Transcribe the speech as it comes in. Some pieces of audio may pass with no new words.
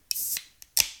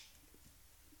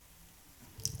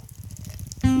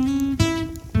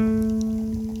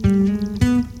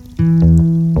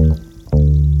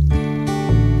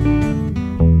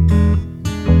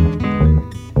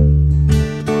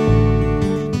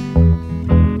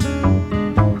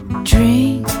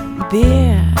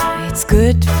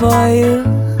for you.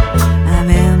 I'm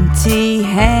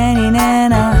empty-handed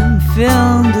and I'm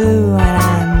feeling blue, and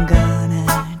I'm gonna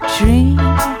dream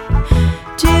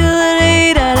till the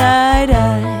day that I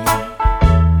die.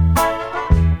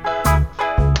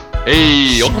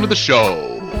 Hey, welcome to the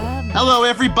show. Hello,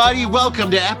 everybody. Welcome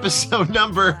to episode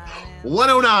number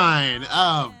 109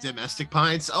 of Domestic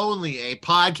Pints Only, a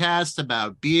podcast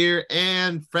about beer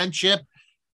and friendship.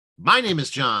 My name is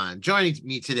John. Joining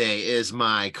me today is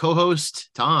my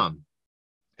co-host, Tom.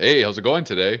 Hey, how's it going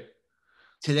today?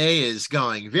 Today is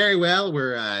going very well.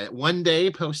 We're one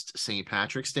day post St.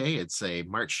 Patrick's Day. It's a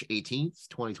March 18th,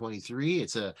 2023.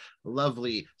 It's a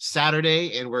lovely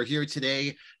Saturday, and we're here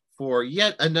today for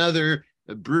yet another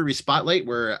brewery spotlight.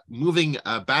 We're moving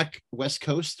back west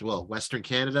coast, well, Western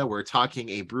Canada. We're talking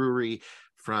a brewery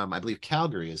from, I believe,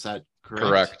 Calgary. Is that correct?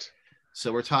 Correct.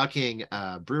 So we're talking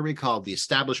a brewery called the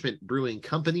Establishment Brewing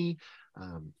Company,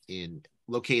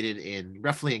 located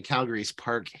roughly in Calgary's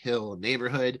Park Hill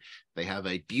neighborhood. They have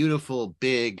a beautiful,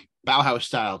 big Bauhaus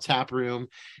style tap room,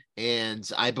 and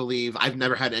I believe I've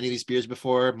never had any of these beers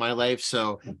before in my life.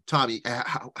 So, Tommy,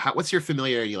 what's your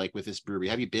familiarity like with this brewery?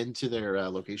 Have you been to their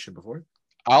location before?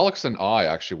 Alex and I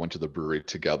actually went to the brewery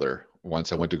together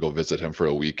once. I went to go visit him for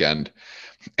a weekend,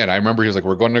 and I remember he was like,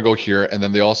 "We're going to go here," and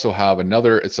then they also have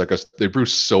another. It's like they brew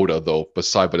soda though, but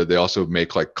they also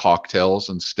make like cocktails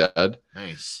instead.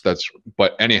 Nice.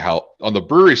 But anyhow, on the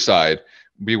brewery side,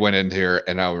 we went in here,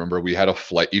 and I remember we had a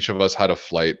flight. Each of us had a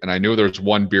flight, and I knew there was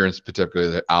one beer in particular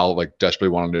that Al like desperately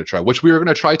wanted to try, which we were going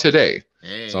to try today.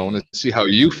 Hey. So I want to see how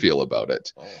you feel about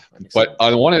it. Oh, but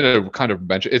I wanted to kind of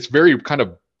mention it's very kind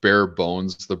of bare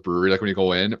bones, the brewery. Like when you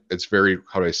go in, it's very,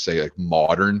 how do I say, like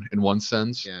modern in one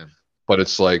sense. Yeah. But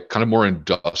it's like kind of more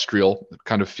industrial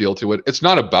kind of feel to it. It's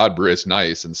not a bad brewery. It's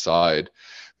nice inside,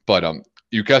 but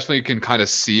you definitely can kind of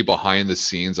see behind the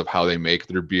scenes of how they make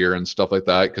their beer and stuff like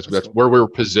that, because that's where we're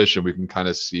positioned. We can kind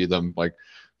of see them like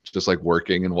just like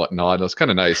working and whatnot. It's kind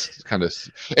of nice. It's kind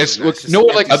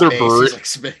of like other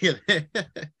breweries.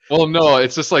 Well, no,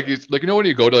 it's just like when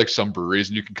you go to like some breweries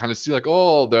and you can kind of see like,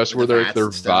 oh, that's where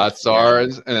their vats are,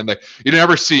 and then like you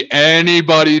never see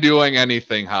anybody doing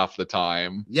anything half the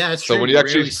time. Yeah, it's so true. When you you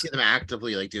actually really see them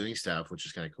actively like doing stuff, which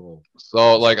is kind of cool.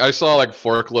 So like I saw like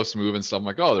forklifts move and stuff. I'm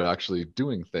like, oh, they're actually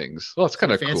doing things. Well, it's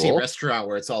kind of cool. Fancy restaurant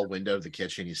where it's all windowed the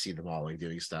kitchen. You see them all like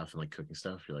doing stuff and like cooking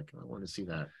stuff. You're like, oh, I want to see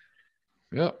that.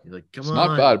 Yeah, you're like, come it's on,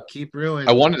 not bad. Keep brewing.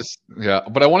 I wanted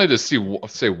to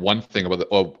say one thing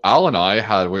about Al and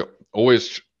I we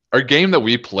always, our game that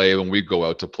we play when we go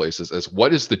out to places is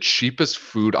what is the cheapest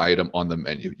food item on the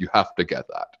menu. You have to get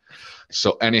that.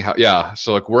 So anyhow, yeah.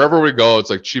 So like wherever we go, it's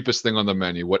like cheapest thing on the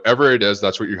menu. Whatever it is,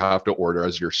 that's what you have to order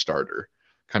as your starter,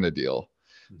 kind of deal.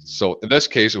 Mm-hmm. So in this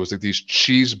case, it was like these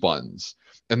cheese buns,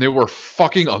 and they were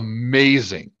fucking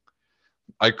amazing.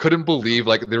 I couldn't believe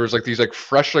like there was like these like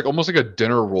fresh, like almost like a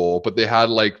dinner roll, but they had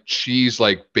like cheese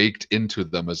like baked into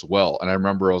them as well. And I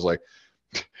remember I was like,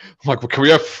 I'm like, well, can we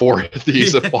have 4 of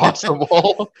these if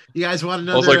possible? You guys want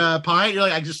another pint? You're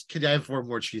like, could I have 4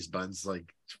 more cheese buns?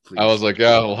 Like, please. I was like,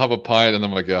 yeah, we'll have a pint. And then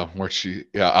I'm like, yeah, more cheese.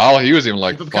 Yeah, Al, he was even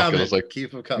like, fuck it. I was like,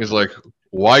 keep them coming. He's like,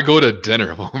 why go to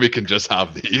dinner when we can just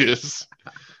have these?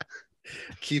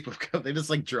 Keep them coming. They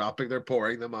just like they're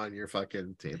pouring them on your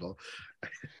fucking table.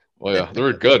 Well, yeah, they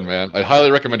were good, man. I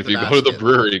highly recommend if you go to the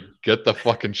brewery, get the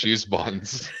fucking cheese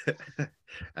buns.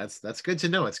 That's good to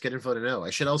know. It's good info to know.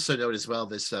 I should also note as well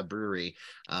this brewery,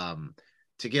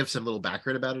 to give some little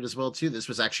background about it as well too. This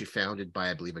was actually founded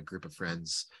by, I believe, a group of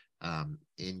friends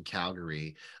in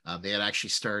Calgary. They had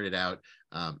actually started out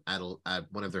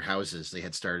at one of their houses. They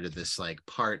had started this like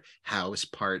part house,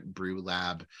 part brew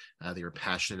lab. They were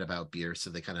passionate about beer,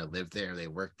 so they kind of lived there. They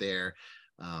worked there.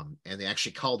 And they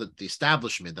actually called it the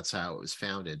Establishment. That's how it was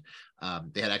founded.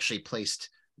 They had actually placed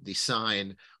the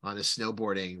sign on a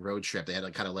snowboarding road trip. They had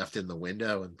like kind of left in the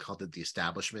window and called it the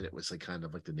Establishment. It was like kind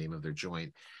of like the name of their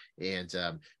joint. And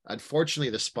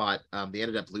unfortunately, the spot, they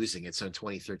ended up losing it. So in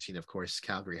 2013, of course,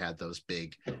 Calgary had those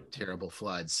big, terrible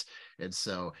floods. And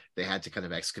so they had to kind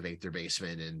of excavate their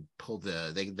basement and pull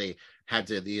they had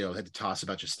to toss a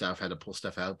bunch of stuff, had to pull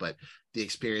stuff out. But the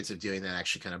experience of doing that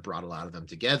actually kind of brought a lot of them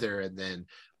together. And then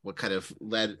what kind of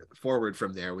led forward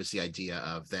from there was the idea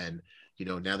of then,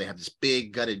 now they have this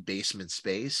big gutted basement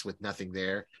space with nothing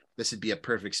there. This would be a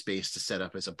perfect space to set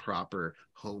up as a proper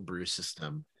home brew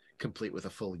system, complete with a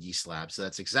full yeast lab. So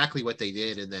that's exactly what they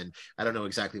did. And then I don't know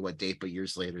exactly what date, but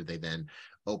years later, they then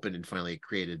opened and finally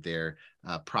created their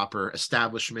proper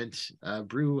establishment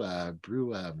brew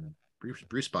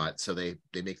spot. So they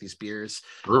make these beers.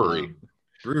 Brewery.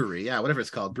 Brewery, yeah, whatever it's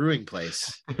called, brewing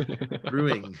place,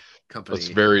 brewing company.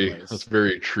 That's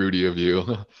very Trudy of you.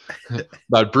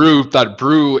 that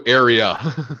brew area.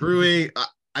 Brewing.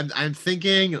 I'm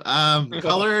thinking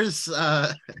colors.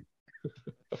 I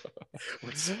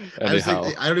was like,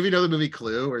 Anyhow, I don't even know the movie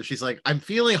Clue, where she's like, I'm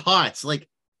feeling hot. It's like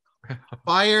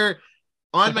fire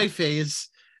on my face,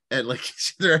 and like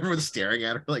everyone's staring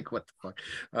at her like, what the fuck?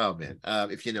 Oh man.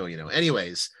 If you know, you know.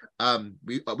 Anyways,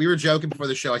 we were joking before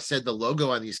the show. I said the logo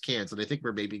on these cans, and I think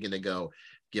we're maybe gonna go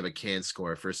give a can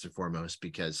score first and foremost,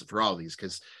 because for all these,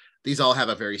 because these all have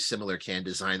a very similar can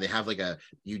design. They have like a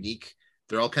unique,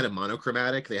 they're all kind of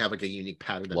monochromatic. They have like a unique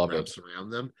pattern that wraps around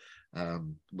them,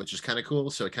 which is kind of cool.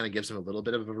 So it kind of gives them a little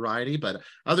bit of a variety, but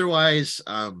otherwise,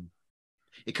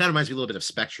 it kind of reminds me a little bit of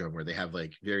Spectrum, where they have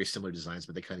like very similar designs,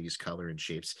 but they kind of use color and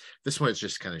shapes. This one is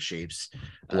just kind of shapes.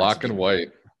 Black and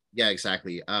white. Yeah,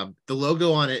 exactly. The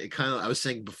logo on it, I was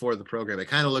saying before the program, it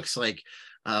kind of looks like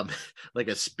a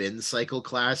spin cycle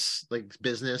class, like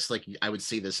business. Like I would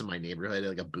see this in my neighborhood,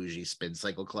 like a bougie spin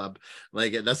cycle club.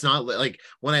 Like that's not like,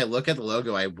 when I look at the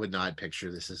logo, I would not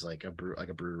picture this as like a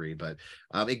brewery, but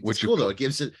it's cool though. It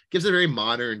gives it a very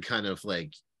modern kind of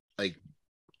like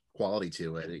quality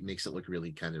to it. It makes it look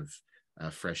really kind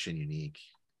of fresh and unique.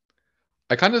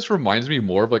 It kind of just reminds me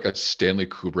more of like a Stanley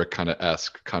Kubrick kind of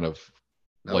esque kind of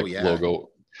logo,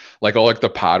 like all like the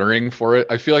patterning for it.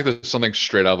 I feel like there's something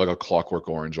straight out of like a Clockwork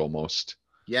Orange almost.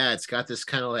 Yeah, it's got this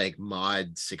kind of like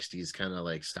mod 60s kind of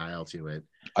like style to it.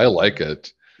 I like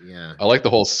it. Yeah, I like the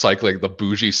whole cycling, the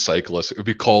bougie cyclist. It would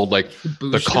be called like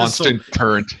the constant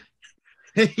current.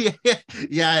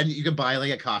 Yeah, and you can buy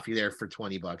like a coffee there for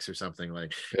 $20 or something,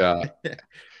 like. Yeah,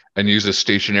 and use a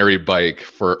stationary bike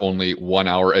for only 1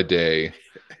 hour a day,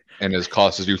 and it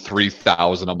costs you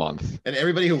 $3,000 a month. And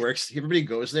everybody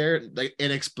goes there, like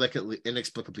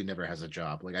inexplicably never has a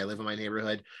job. Like I live in my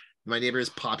neighborhood. My neighbor is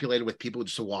populated with people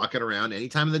just walking around any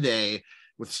time of the day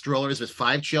with strollers with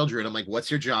 5 children. I'm like, what's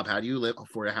your job? How do you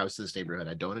afford a house in this neighborhood?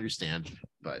 I don't understand,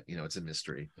 but it's a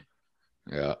mystery.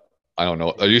 Yeah. I don't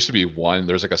know. There used to be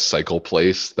there's like a cycle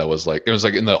place that was like, it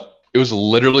was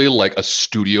literally like a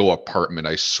studio apartment,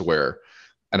 I swear.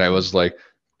 And I was like,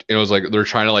 it was like, they're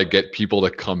trying to like get people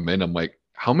to come in. I'm like,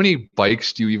 how many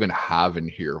bikes do you even have in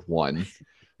here? One.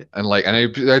 And like,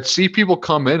 and I'd see people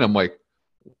come in. I'm like,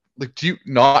 do you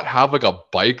not have like a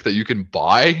bike that you can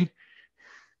buy?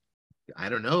 I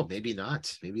don't know. Maybe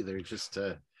not. Maybe they're just,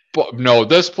 But no,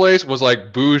 this place was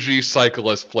like bougie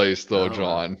cyclist place though,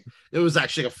 John. It was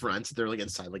actually a front. They're like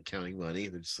inside, like counting money.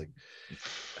 They're just like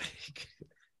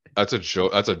That's a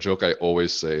joke. That's a joke I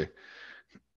always say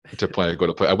to play.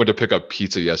 I went to pick up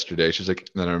pizza yesterday. She's like,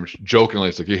 and then I'm jokingly,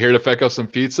 it's like, you here to pick up some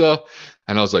pizza?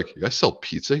 And I was like, you guys sell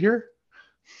pizza here?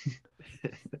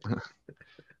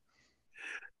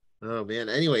 Oh man.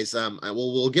 Anyways,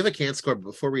 we'll give a can score, but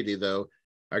before we do though,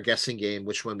 our guessing game,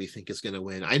 which one we think is going to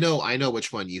win. I know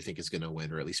which one you think is going to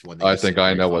win, or at least one. I think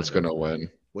I know what's going to win.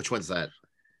 Which one's that?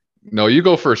 No, you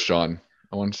go first, John.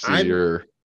 I want to see your.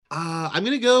 I'm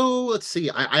going to go. Let's see.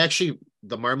 I actually,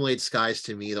 the Marmalade Skies,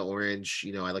 to me, the orange.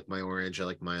 I like my orange. I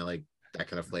like my that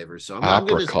kind of flavor. So I'm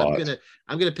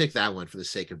gonna pick that one for the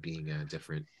sake of being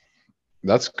different.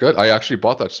 That's good. I actually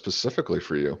bought that specifically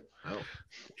for you. Oh.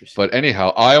 But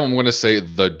anyhow, I am going to say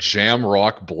the Jam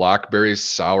Rock Blackberry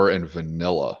Sour and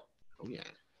Vanilla. Oh yeah.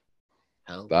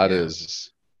 Hell that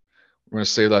is. We're going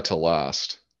to save that to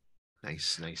last.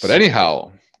 Nice. But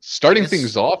anyhow, starting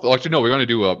things off. Actually, no, we're going to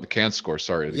do a can score.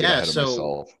 Sorry to get ahead of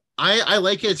myself. I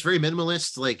like it. It's very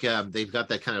minimalist. Like they've got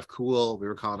that kind of cool, we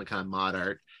were calling it kind of mod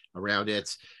art around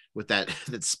it with that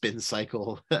spin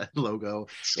cycle logo.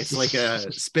 It's like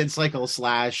a spin cycle /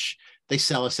 they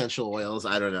sell essential oils.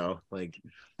 I don't know. Like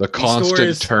the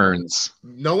constant turns.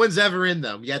 No one's ever in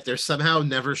them, yet they're somehow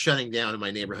never shutting down in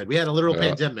my neighborhood. We had a literal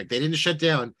pandemic. They didn't shut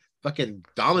down. Fucking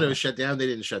Domino's shut down. They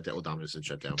didn't shut down. Well, Domino's didn't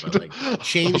shut down, but like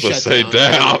chain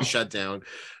shut down.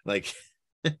 Like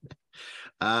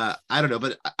I don't know,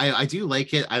 but I do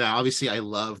like it. And obviously I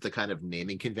love the kind of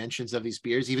naming conventions of these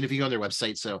beers, even if you go on their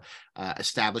website. So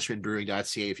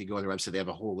establishmentbrewing.ca, if you go on their website, they have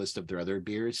a whole list of their other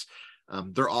beers.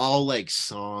 They're all like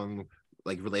song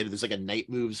related. There's like a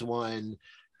Night Moves one.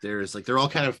 There's like, they're all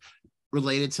kind of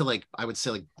related to like, I would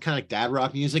say like kind of like dad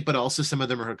rock music, but also some of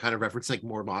them are kind of referencing like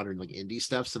more modern like indie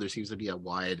stuff. So there seems to be a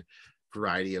wide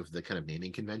variety of the kind of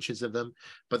naming conventions of them,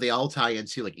 but they all tie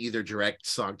into like either direct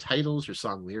song titles or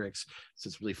song lyrics. So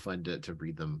it's really fun to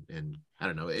read them. And I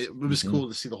don't know, it was cool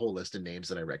to see the whole list of names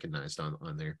that I recognized on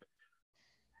there.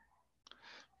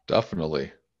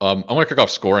 Definitely. I'm going to kick off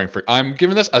scoring I'm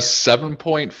giving this a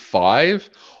 7.5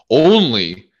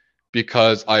 only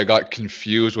because I got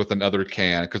confused with another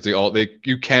can because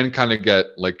you can kind of get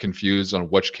like confused on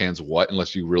which can's what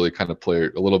unless you really kind of play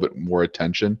a little bit more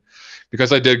attention.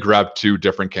 Because I did grab two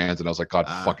different cans and I was like, God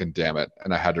fucking damn it,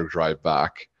 and I had to drive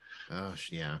back. Oh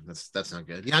yeah, that's not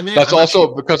good. Yeah, I mean That's I'm also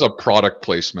actually, because of product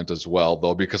placement as well,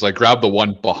 though, because I grabbed the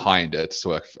one behind it,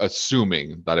 so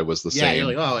assuming that it was the yeah, you're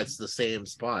same. like, oh, it's the same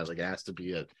spot. Like it has to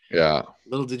be it. Yeah.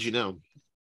 Little did you know.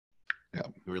 Yeah.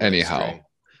 We were led Anyhow, astray.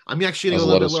 I'm actually I gonna was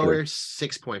go a led little bit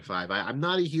astray. lower, 6.5. I'm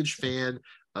not a huge fan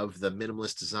of the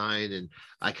minimalist design, and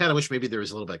I kind of wish maybe there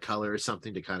was a little bit of color or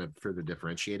something to kind of further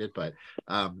differentiate it. But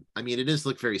I mean, it does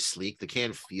look very sleek. The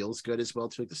can feels good as well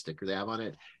too. Like the sticker they have on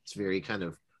it, it's very kind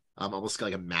of almost got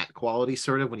like a matte quality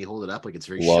sort of when you hold it up, like it's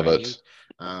very Love shiny.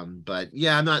 it. But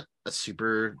yeah, I'm not a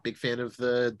super big fan of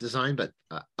the design, but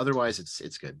otherwise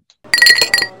it's good.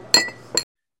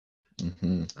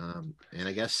 Mm-hmm. And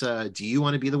I guess do you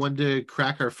want to be the one to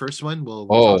crack our first one? We'll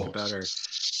talk about our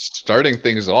starting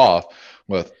things off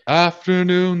with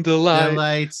Afternoon Delight.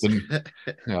 delights.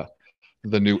 Yeah,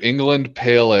 the New England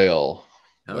Pale Ale.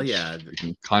 Hell yeah. You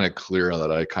can kind of clear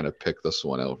that I kind of picked this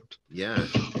one out. Yeah,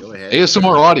 go ahead.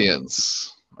 ASMR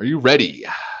audience, are you ready?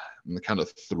 On the count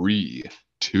of 3,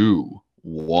 2,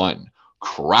 1,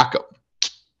 crack 'em.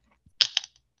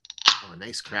 Oh,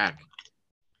 nice crack.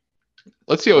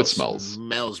 Let's see how it smells.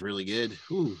 Smells really good.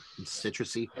 Ooh, it's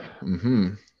citrusy.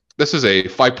 Mm-hmm. This is a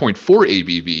 5.4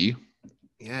 ABV.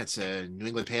 Yeah, it's a New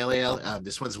England Pale Ale.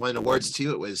 This one's won awards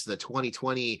too. It was the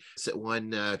 2020. It won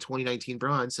 2019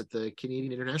 bronze at the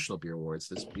Canadian International Beer Awards.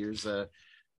 This beer's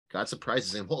got some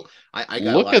prizes in. I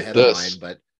got Look a lot at ahead this. of mine,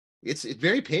 but it's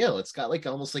very pale. It's got like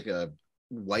almost like a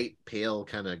white pale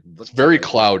kind of look. It's very to it.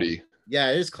 cloudy.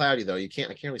 Yeah, it is cloudy though. I can't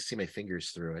really see my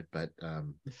fingers through it, but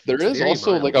there is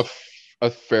also mild. like a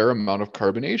fair amount of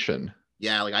carbonation.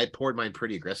 Yeah, like I poured mine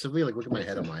pretty aggressively. Like look at my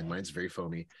head of mine. Mine's very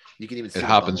foamy. You can even see It the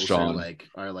happens, bubbles Sean.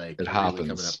 are like It really happens.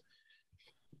 coming up.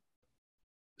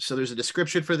 So there's a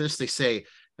description for this. They say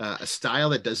a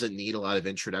style that doesn't need a lot of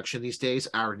introduction these days.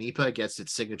 Our NEPA gets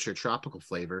its signature tropical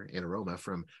flavor and aroma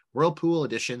from whirlpool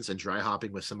additions and dry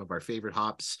hopping with some of our favorite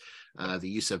hops. The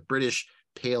use of British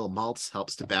pale malts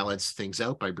helps to balance things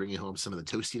out by bringing home some of the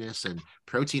toastiness and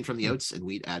protein from the oats and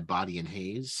wheat add body and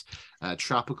haze.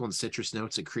 Tropical and citrus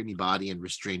notes, a creamy body and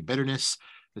restrained bitterness.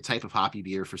 The type of hoppy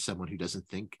beer for someone who doesn't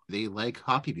think they like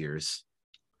hoppy beers.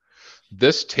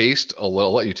 This tastes a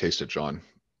little. I'll let you taste it, John.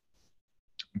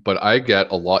 But I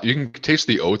get a lot. You can taste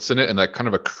the oats in it and that kind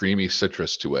of a creamy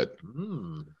citrus to it.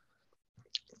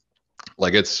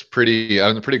 Like it's pretty.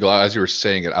 I'm pretty glad as you were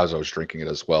saying it as I was drinking it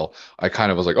as well. I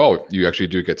kind of was like, oh, you actually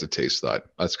do get to taste that.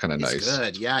 That's kind of nice.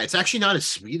 Good. Yeah, it's actually not as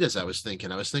sweet as I was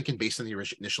thinking. I was thinking based on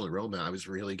the initial aroma, I was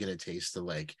really gonna taste the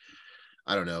like,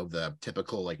 I don't know, the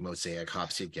typical like mosaic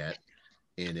hops you get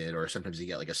in it, or sometimes you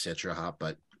get like a citra hop.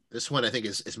 But this one I think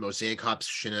is mosaic hops,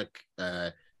 Chinook,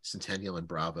 Centennial, and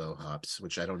Bravo hops,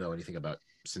 which I don't know anything about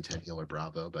Centennial or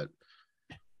Bravo, but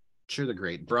sure they're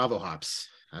great. Bravo hops.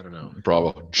 I don't know.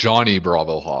 Bravo, Johnny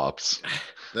Bravo hops.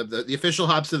 The official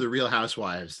hops of the Real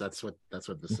Housewives. That's what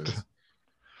this is.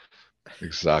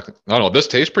 Exactly. I don't know. This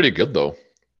tastes pretty good though.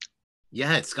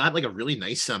 Yeah, it's got like a really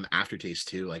nice aftertaste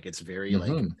too. Like it's very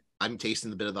like I'm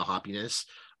tasting a bit of the hoppiness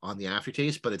on the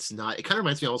aftertaste, but it's not. It kind of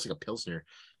reminds me almost like a pilsner.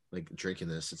 Like drinking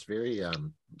this, it's very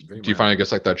very. Do you find it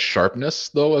gets like that sharpness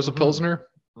though as a pilsner?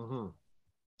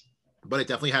 But it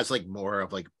definitely has like more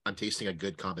of like I'm tasting a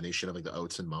good combination of like the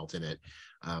oats and malt in it.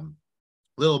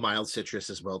 Little mild citrus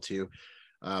as well too.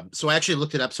 So I actually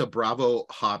looked it up. So Bravo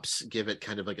hops give it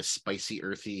kind of like a spicy,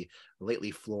 earthy,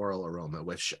 lightly floral aroma,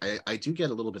 which I do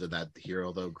get a little bit of that here.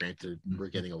 Although granted, we're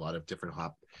getting a lot of different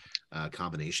hop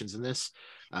combinations in this.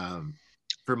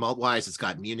 For malt wise, it's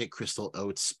got Munich Crystal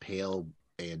Oats, Pale,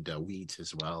 and wheat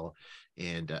as well,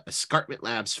 and Escarpment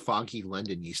Labs Foggy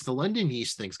London yeast. The London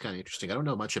yeast thing's kind of interesting. I don't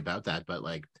know much about that, but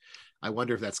like I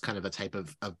wonder if that's kind of a type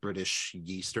of British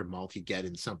yeast or malt you get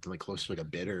in something like close to like a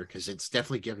bitter, because it's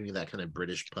definitely giving me that kind of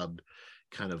British pub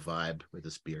kind of vibe with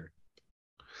this beer.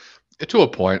 To a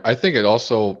point. I think it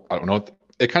also, I don't know,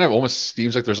 it kind of almost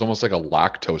seems like there's almost like a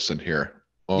lactose in here.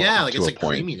 Yeah, like it's like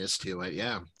creaminess to it.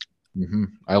 Yeah.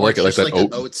 I like it like that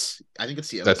oats. I think it's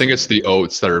the oats. I think it's the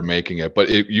oats that are making it, but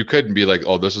you couldn't be like,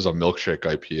 oh, this is a milkshake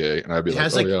IPA, and I'd be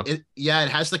like, oh yeah. It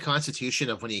has the constitution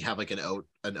of when you have like an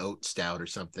oat stout or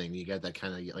something. You get that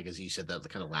kind of like, as you said, that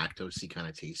kind of lactosey kind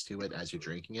of taste to it as you're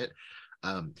drinking it.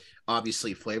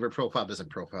 Obviously, flavor profile doesn't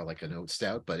profile like an oat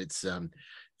stout, but it's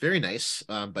very nice.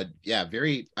 But yeah,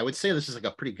 I would say this is like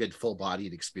a pretty good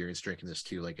full-bodied experience drinking this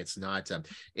too. Like it's not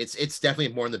it's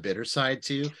definitely more on the bitter side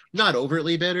too. Not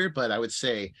overtly bitter, but I would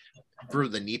say for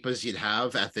the Nipas you'd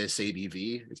have at this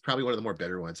ABV, it's probably one of the more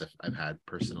bitter ones I've had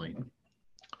personally.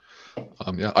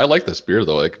 Yeah, I like this beer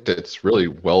though. Like it's really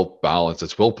well balanced.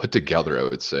 It's well put together, I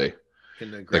would say.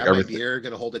 Gonna Like grab my everything. beer,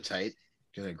 gonna hold it tight,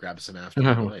 gonna grab some after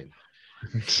Marmalade.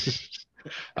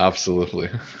 Absolutely.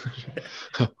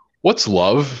 What's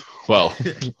love? Well,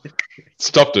 it's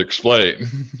tough to explain.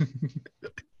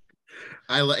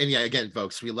 And yeah, again,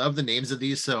 folks, we love the names of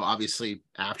these. So obviously,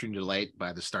 Afternoon Delight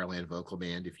by the Starland Vocal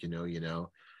Band. If you know, you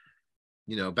know.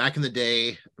 You know, back in the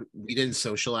day, we didn't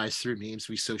socialize through memes.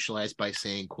 We socialized by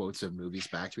saying quotes of movies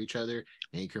back to each other.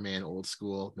 Anchorman, Old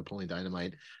School, Napoleon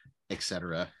Dynamite,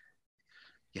 etc.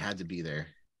 You had to be there.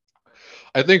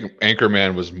 I think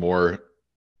Anchorman was more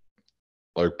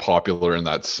like popular in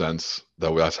that sense.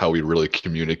 That's how we really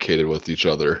communicated with each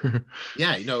other.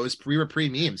 Yeah, you know, we were pre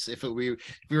memes. If we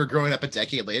were growing up a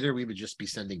decade later, we would just be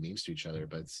sending memes to each other.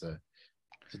 But it's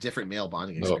a different male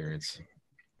bonding experience.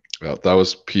 Yeah, that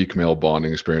was peak male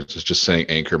bonding experience. Is just saying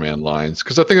Anchorman lines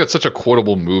because I think that's such a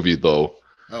quotable movie, though.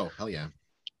 Oh hell yeah!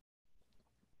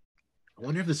 I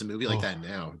wonder if there's a movie like that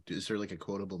now. Is there like a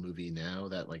quotable movie now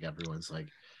that like everyone's like?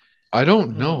 I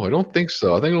don't know. I don't think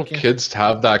so. I think kids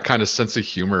have that kind of sense of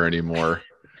humor anymore.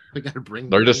 We got to bring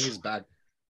these back.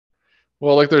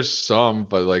 Well, like there's some,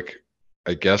 but like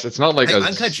I guess it's not like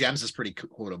Uncut Gems is pretty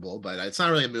quotable, but it's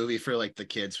not really a movie for like the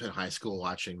kids in high school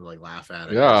watching to like laugh at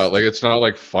it. Yeah, like it's not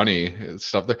like funny. It's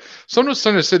stuff that someone's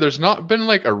trying to say there's not been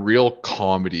like a real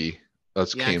comedy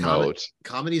that's came out.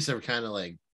 Comedies are kind of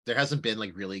like there hasn't been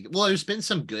like really well, there's been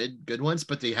some good ones,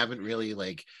 but they haven't really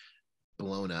like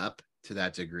blown up to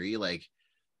that degree. Like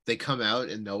they come out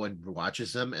and no one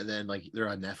watches them, and then like they're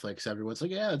on Netflix, everyone's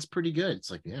like, yeah, it's pretty good. It's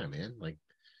like, yeah, man, like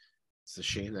it's a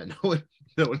shame that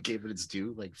no one gave it its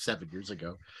due like 7 years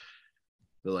ago.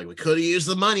 They're like, we could have used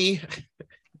the money.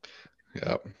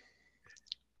 Yeah.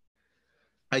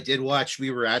 I did watch,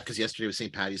 we were at, because yesterday was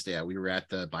St. Patty's Day, we were at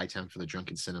the Bytown for the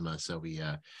Drunken Cinema, so we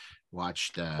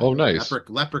watched oh nice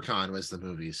Leprechaun was the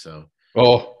movie. So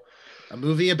a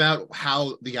movie about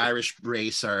how the Irish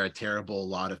race are a terrible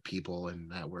lot of people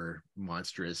and that we're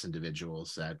monstrous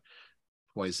individuals that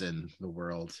poison the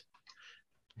world.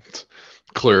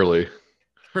 Clearly.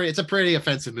 It's a pretty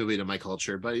offensive movie to my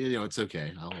culture, but you know, it's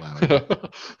okay. I'll allow it.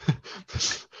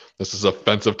 This is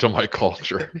offensive to my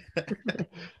culture.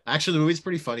 Actually, the movie's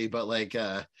pretty funny, but like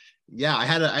yeah, I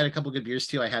had a couple good beers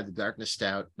too. I had the Darkness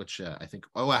Stout, which I think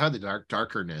I had the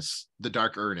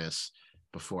Darkerness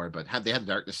before, but they had the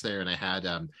Darkness there, and I had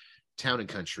Town and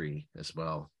Country as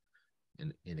well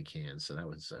in a can. So that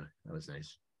was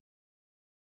nice.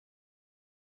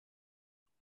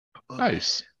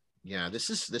 Nice. Yeah, this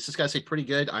is gotta say pretty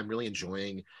good. I'm really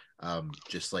enjoying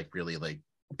just like really like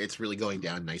it's really going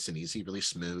down nice and easy, really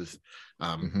smooth.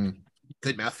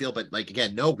 Good mouthfeel, but like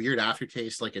again, no weird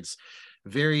aftertaste. Like it's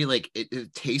very like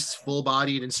it tastes full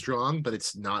bodied and strong, but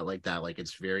it's not like that. Like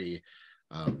it's very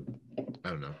I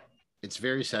don't know. It's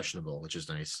very sessionable, which is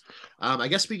nice. I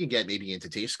guess we can get maybe into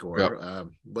taste score. Yep.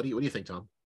 What do you think, Tom?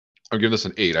 I'm giving this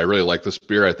an 8. I really like this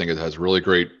beer. I think it has really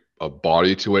great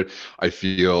body to it. I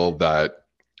feel that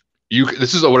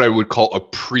this is what I would call a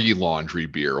pre-laundry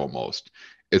beer almost.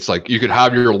 It's like you could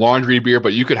have your laundry beer,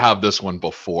 but you could have this one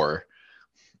before.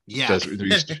 Yeah.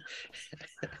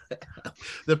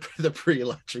 the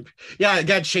pre-laundry. Yeah, I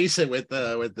gotta chase it with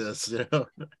this, you know.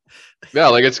 Yeah,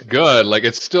 like it's good. Like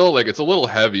it's still like it's a little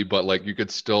heavy, but like you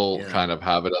could still kind of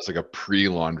have it as like a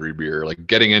pre-laundry beer, like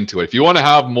getting into it. If you want to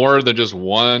have more than just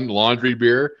one laundry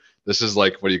beer, this is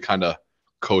like what you kind of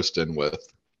coast in with.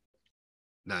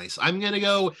 Nice. I'm gonna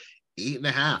go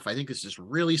 8.5. I think it's just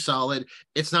really solid.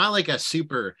 It's not like a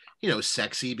super,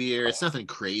 sexy beer. It's nothing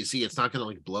crazy. It's not gonna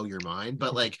like blow your mind,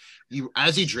 but like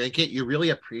as you drink it, you really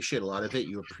appreciate a lot of it.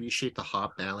 You appreciate the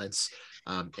hop balance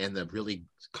and the really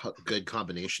good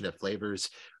combination of flavors.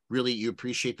 Really, you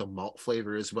appreciate the malt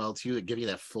flavor as well too, that give you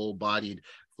that full-bodied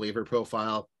flavor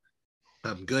profile.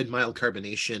 Good mild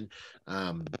carbonation.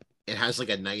 It has like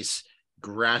a nice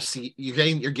grassy,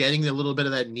 you're getting a little bit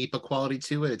of that Nipa quality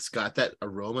to it. It's got that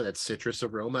aroma, that citrus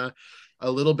aroma, a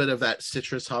little bit of that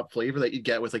citrus hop flavor that you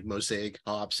get with like Mosaic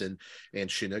hops and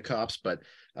Chinook hops, but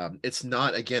it's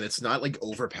not like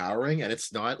overpowering, and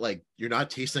it's not like you're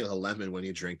not tasting a lemon when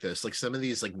you drink this. Like some of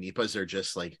these like Nipas are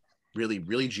just like really,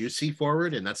 really juicy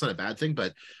forward, and that's not a bad thing,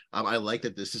 but I like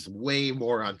that this is way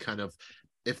more on kind of,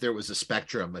 if there was a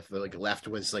spectrum, if the like left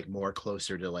was like more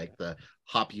closer to like the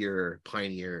hoppier,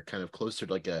 pinier, kind of closer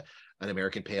to like an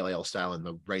American pale ale style, and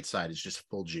the right side is just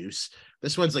full juice.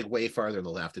 This one's like way farther on the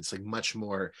left. It's like much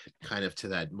more kind of to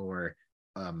that more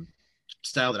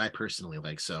style that I personally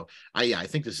like. So I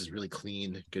think this is really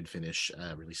clean, good finish,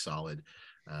 really solid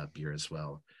beer as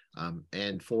well.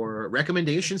 And for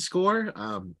recommendation score,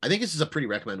 I think this is a pretty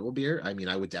recommendable beer. I mean,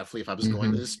 I would definitely, if I was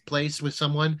going to this place with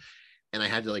someone and I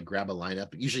had to like grab a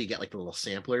lineup, usually you get like the little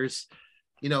samplers.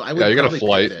 I would you got a probably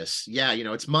flight. pick this. Yeah,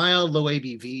 it's mild, low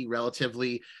ABV,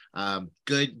 relatively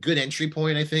good entry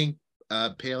point, I think.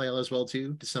 Pale ale as well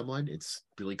too to someone. It's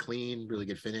really clean, really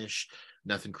good finish,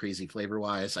 nothing crazy flavor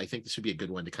wise. I think this would be a good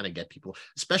one to kind of get people,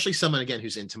 especially someone again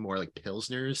who's into more like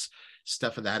pilsners,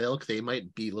 stuff of that ilk. They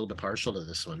might be a little bit partial to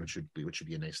this one, which would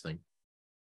be a nice thing.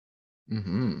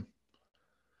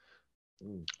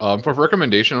 For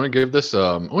recommendation, I'm gonna give this a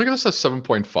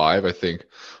 7.5. I think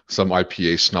some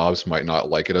IPA snobs might not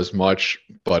like it as much,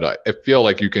 but I feel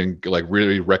like you can like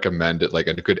really recommend it like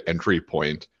a good entry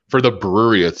point for the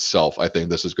brewery itself. I think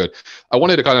this is good. I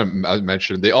wanted to kind of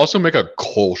mention they also make a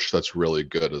Kolsch that's really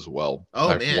good as well.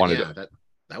 Oh man, yeah,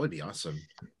 that would be awesome.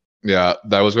 Yeah,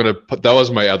 that was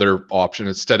my other option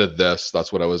instead of this.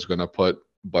 That's what I was gonna put,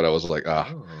 but I was like,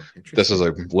 this is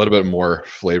a little bit more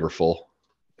flavorful.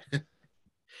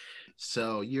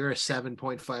 So you're a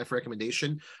 7.5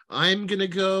 recommendation. I'm gonna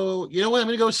go. You know what? I'm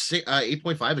gonna go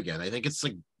 8.5 again. I think it's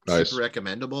like super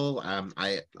recommendable.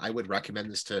 I would recommend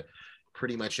this to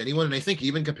pretty much anyone, and I think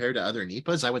even compared to other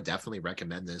NEPAs, I would definitely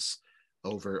recommend this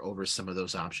over some of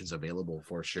those options available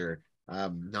for sure.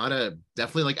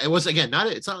 Definitely like it was again.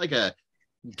 It's not like a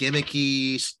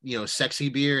gimmicky, sexy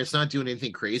beer. It's not doing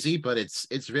anything crazy, but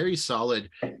it's very solid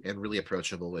and really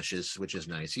approachable, which is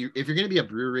nice. If you're going to be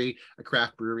a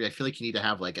craft brewery, I feel like you need to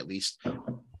have like at least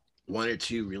one or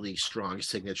two really strong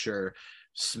signature,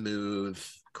 smooth,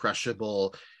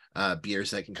 crushable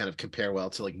beers that can kind of compare well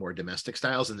to like more domestic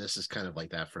styles, and this is kind of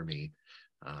like that for me.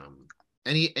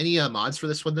 Any mods for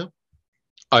this one though?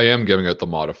 I am giving it the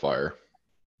modifier.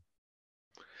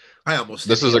 I almost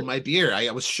inhaled my beer.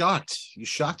 I was shocked. You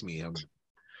shocked me.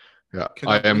 Yeah,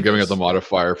 I am giving it the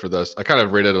modifier for this. I kind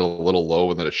of rated it a little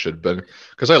lower than it should have been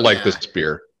because I like this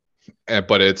beer.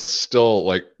 But it's still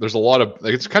like there's a lot of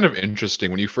like it's kind of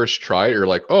interesting when you first try it. You're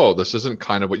like, oh, this isn't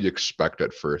kind of what you expect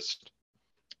at first.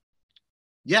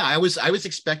 Yeah, I was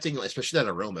expecting, especially that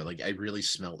aroma. Like I really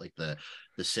smelled like the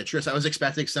citrus. I was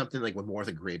expecting something like with more of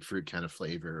the grapefruit kind of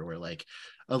flavor, or like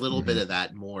a little bit of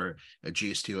that more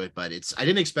juice to it. But I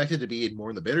didn't expect it to be more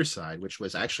on the bitter side, which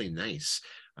was actually nice.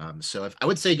 So I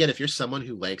would say again, if you're someone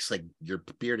who likes like your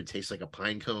beer to taste like a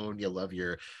pine cone, you love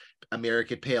your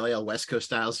American pale ale, West Coast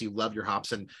styles, you love your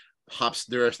hops.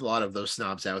 There are a lot of those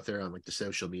snobs out there on like the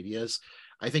social medias.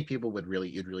 I think people you'd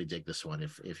really dig this one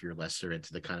if you're lesser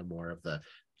into the kind of more of the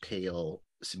pale,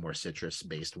 more citrus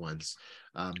based ones.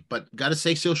 But gotta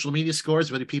say, social media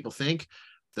scores, what do people think?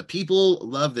 The people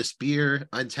love this beer.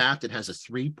 Untapped, it has a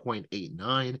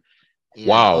 3.89. And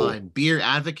wow. On Beer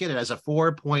Advocate, it has a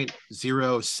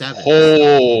 4.07.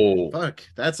 Oh, fuck,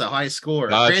 that's a high score.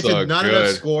 That's Granted, not enough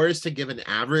scores to give an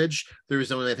average. There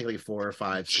was only, I think, like 4 or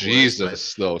 5 scores.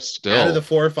 Jesus, though, still out of the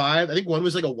 4 or 5, I think one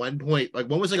was like a 1 point, like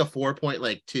one was like a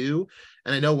 4.2,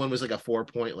 and I know one was like a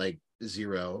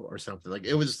 4.0 or something. Like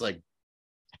it was like,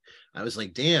 I was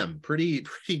like, damn, pretty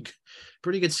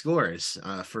good scores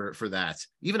for that.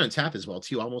 Even on tap as well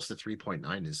too. Almost a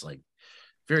 3.9 is like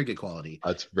very good quality.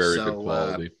 That's very good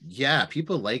quality. Yeah,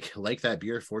 people like that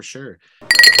beer for sure.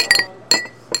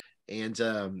 And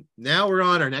now we're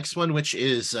on our next one, which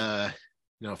is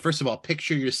first of all,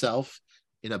 picture yourself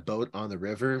in a boat on the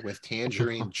river with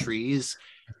tangerine trees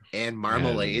and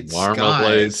marmalade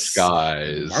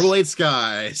skies. Marmalade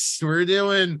skies. We're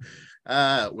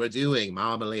doing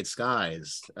Marmalade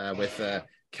Skies with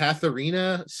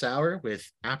Katharina sour with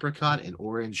apricot and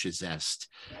orange zest.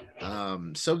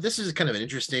 So this is kind of an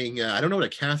interesting, I don't know what a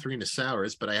Katharina sour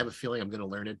is, but I have a feeling I'm going to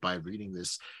learn it by reading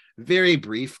this very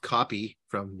brief copy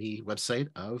from the website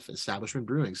of Establishment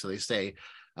Brewing. So they say,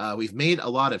 we've made a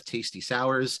lot of tasty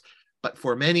sours, but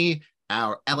for many,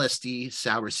 our LSD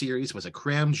sour series was a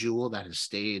crown jewel that has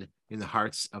stayed in the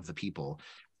hearts of the people.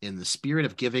 In the spirit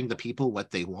of giving the people what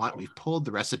they want, we've pulled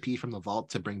the recipe from the vault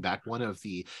to bring back one of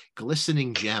the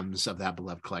glistening gems of that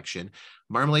beloved collection.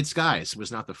 Marmalade Skies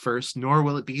was not the first, nor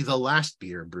will it be the last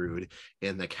beer brewed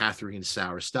in the Katharine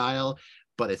sour style,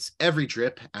 but it's every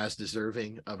drip as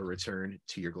deserving of a return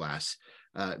to your glass.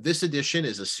 This edition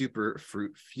is a super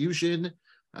fruit fusion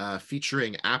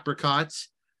featuring apricots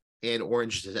and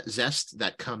orange zest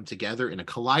that come together in a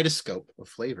kaleidoscope of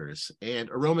flavors and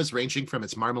aromas ranging from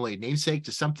its marmalade namesake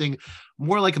to something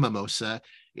more like a mimosa.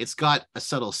 It's got a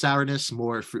subtle sourness,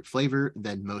 more fruit flavor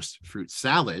than most fruit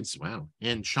salads. Wow.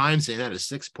 And chimes in at a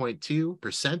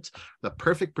 6.2%, the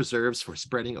perfect preserves for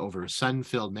spreading over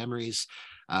sun-filled memories.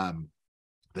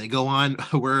 They go on,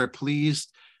 we're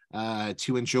pleased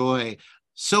to enjoy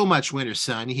So much winter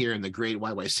sun here in the great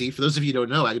YYC. For those of you who don't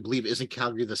know, I believe isn't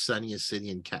Calgary the sunniest city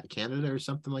in Canada or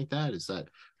something like that?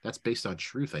 That's based on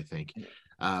truth, I think.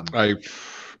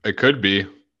 It could be.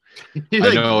 I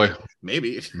Like, know.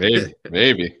 maybe.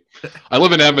 Maybe. I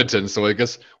live in Edmonton, so I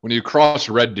guess when you cross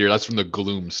Red Deer, that's when the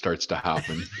gloom starts to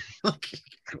happen.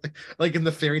 like in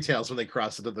the fairy tales when they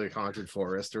cross into the haunted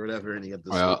forest or whatever, and you get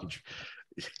this.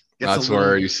 That's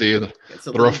where you see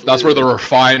that's where the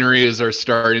refineries are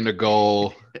starting to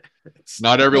go.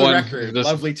 Not everyone.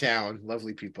 Lovely town,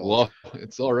 lovely people. Well,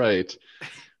 it's all right.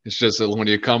 It's just that when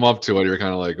you come up to it, you're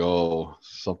kind of like, oh,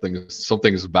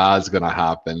 something's bad's gonna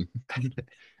happen.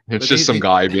 It's just some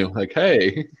guy being like,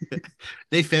 hey.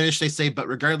 They finish, they say, but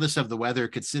regardless of the weather,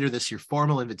 consider this your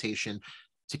formal invitation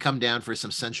to come down for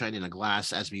some sunshine in a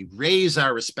glass as we raise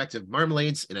our respective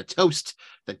marmalades in a toast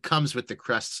that comes with the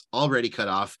crusts already cut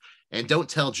off. And don't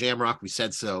tell Jamrock we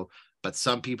said so, but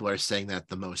some people are saying that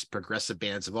the most progressive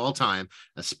bands of all time,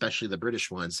 especially the British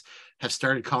ones, have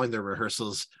started calling their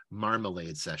rehearsals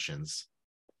marmalade sessions.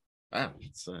 Wow.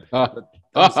 It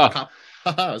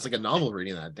was like a novel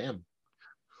reading that. Damn.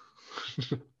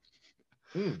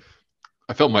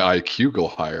 I felt my IQ go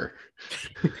higher.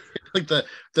 Like the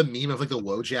meme of like the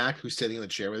Wojak who's sitting in the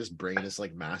chair with his brain is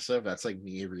like massive. That's like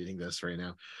me reading this right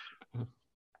now.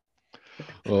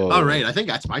 All right, I think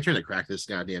that's my turn to crack this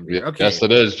goddamn beer. Okay. Yes,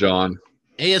 it is, John.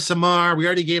 ASMR. We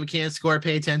already gave a can score.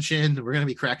 Pay attention. We're gonna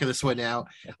be cracking this one now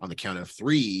on the count of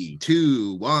 3,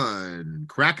 2, 1.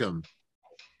 Crack them.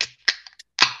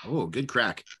 Oh, good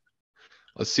crack.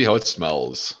 Let's see how it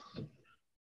smells.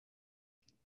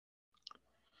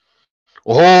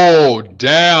 Oh,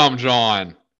 damn,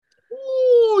 John.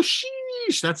 Oh,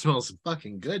 sheesh. That smells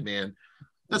fucking good, man.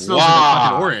 That smells like a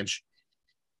fucking orange.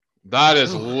 That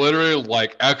is literally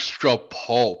like extra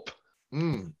pulp.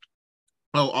 Oh,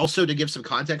 also to give some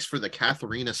context for the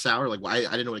Katharina sour, like I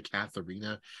didn't know what a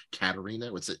Katarina,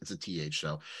 it's a TH.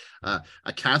 So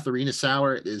a Katharina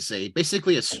sour is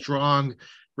basically a strong,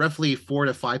 roughly 4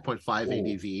 to 5.5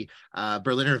 ABV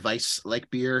Berliner Weiss like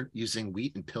beer using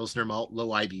wheat and Pilsner malt, low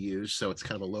IBUs, so it's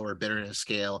kind of a lower bitterness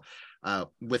scale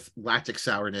with lactic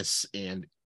sourness and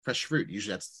fresh fruit.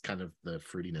 Usually that's kind of the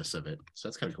fruitiness of it, so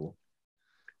that's kind of cool.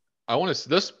 I want to.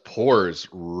 This pours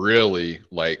really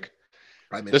like.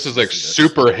 This is like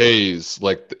super haze.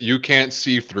 Like you can't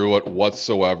see through it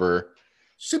whatsoever.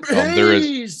 Super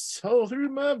haze all through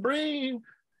my brain.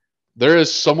 There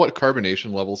is somewhat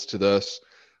carbonation levels to this,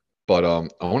 but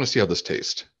I want to see how this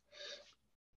tastes.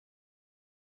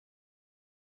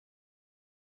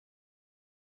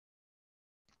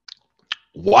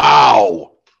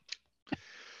 Wow.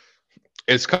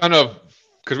 It's kind of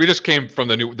because we just came from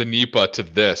the NEPA to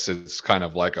this. It's kind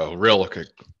of like a real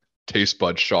taste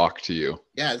bud shock to you.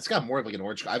 Yeah, it's got more of like an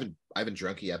orange. I haven't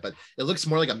drunk it yet, but it looks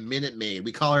more like a Minute Maid.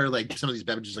 We call her like some of these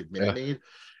beverages like Minute Maid.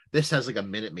 This has like a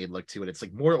Minute Maid look to it. It's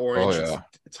like more orange. Oh, yeah.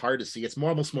 It's hard to see. It's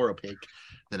almost more opaque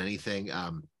than anything.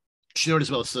 Should note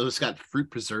as well. So it's got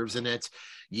fruit preserves in it,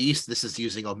 yeast. This is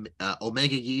using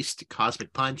Omega yeast,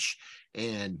 Cosmic Punch,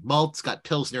 and malt. It's got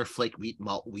Pilsner, flake wheat,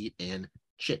 malt wheat, and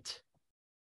chit.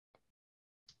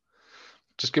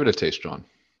 Just give it a taste, John.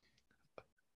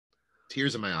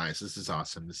 Tears in my eyes. This is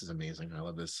awesome. This is amazing. I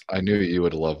love this. I knew you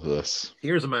would love this.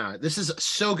 Tears in my eyes. This is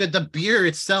so good. The beer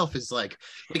itself is like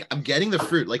I'm getting the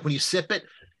fruit. Like when you sip it,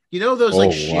 you know those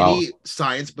shitty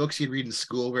science books you'd read in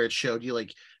school where it showed you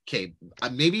like, okay,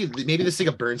 maybe this is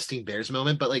like a Bernstein Bears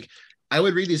moment, but like I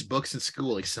would read these books in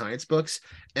school, like science books,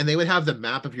 and they would have the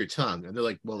map of your tongue, and they're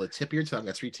like, well, the tip of your tongue,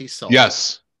 that's where you taste salt.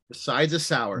 Yes. The sides of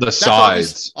sour. The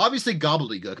sides. Obviously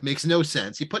gobbledygook makes no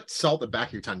sense. You put salt in the back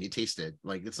of your tongue, you taste it.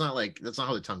 Like that's not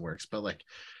how the tongue works. But like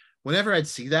whenever I'd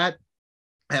see that,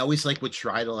 I always like would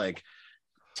try to like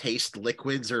taste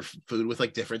liquids or food with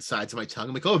like different sides of my tongue.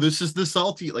 I'm like, oh, this is the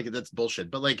salty. Like that's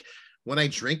bullshit. But like when I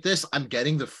drink this, I'm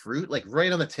getting the fruit like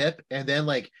right on the tip, and then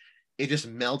like it just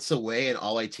melts away, and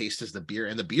all I taste is the beer.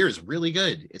 And the beer is really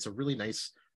good. It's a really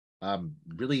nice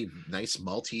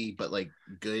malty but like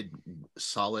good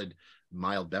solid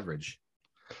mild beverage.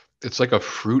 It's like a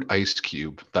fruit ice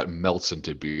cube that melts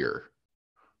into beer.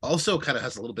 Also kind of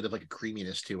has a little bit of like a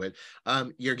creaminess to it.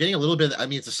 You're getting a little bit, I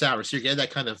mean it's a sour, so you're getting that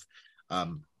kind of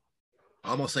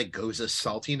almost like goza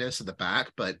saltiness at the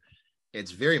back, but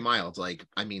it's very mild. Like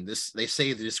I mean this, they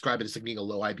describe it as like being a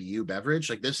low IBU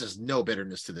beverage. Like this is no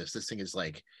bitterness to this thing is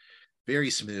like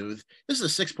very smooth. This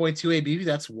is a 6.2 ABV.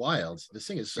 That's wild. This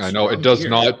thing is. I know it does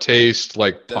not taste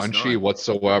like punchy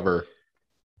whatsoever.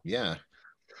 Yeah,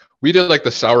 we did like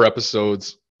the sour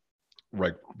episodes,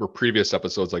 like or previous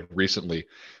episodes, like recently,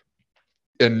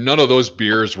 And none of those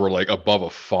beers were like above a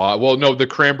 5. Well, no, the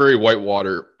cranberry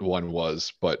whitewater one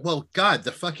was, but Well, God,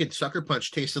 the fucking Sucker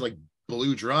Punch tasted like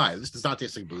Blue Dry. This does not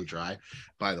taste like Blue Dry,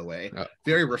 by the way.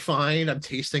 Very refined. I'm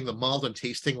tasting the malt. I'm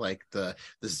tasting like the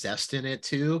zest in it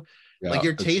too. yeah, Like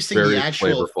you're it's tasting very the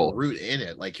actual flavorful. fruit in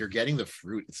it. Like you're getting the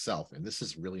fruit itself, and this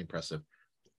is really impressive.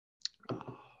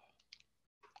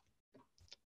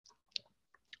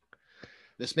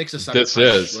 This makes a Sucker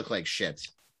Punch look like shit.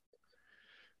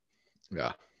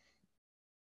 Yeah.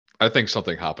 I think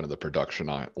something happened to the production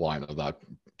line of that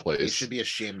place. They should be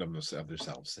ashamed of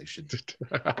themselves. They should.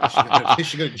 They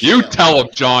should go to jail. You tell them,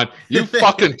 John. You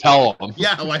fucking tell them.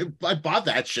 Yeah, I bought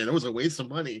that shit. It was a waste of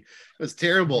money. It was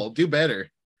terrible. Do better.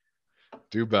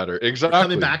 Do better. Exactly. They're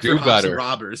coming back do for better. and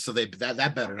robbers, so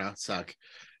that better not suck.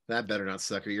 That better not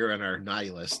suck, or you're on our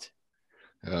naughty list.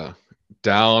 Yeah.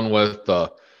 Down with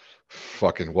the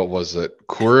fucking, what was it?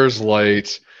 Coors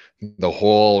Light, the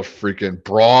whole freaking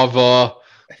Brava,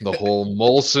 the whole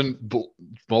Molson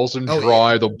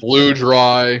Dry, the Blue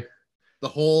Dry, the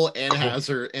whole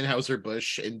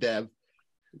Anheuser-Busch InBev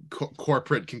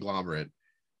corporate conglomerate.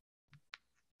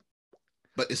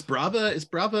 But is Brava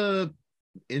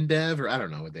InBev, or I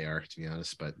don't know what they are, to be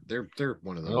honest, but they're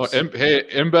one of those. Hey,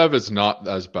 InBev is not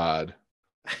as bad.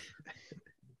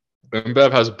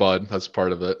 InBev has Bud. That's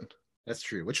part of it. That's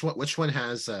true. Which one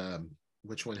has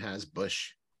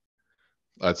Bush?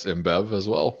 That's InBev as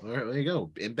well. All right, there you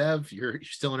go. InBev, you're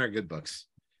still in our good books.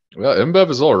 Yeah, InBev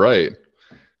is all right.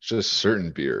 It's just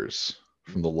certain beers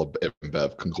from the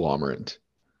InBev conglomerate.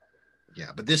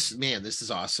 Yeah, but this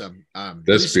is awesome.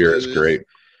 This beer is great.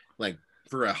 Like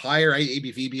for a higher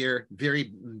ABV beer,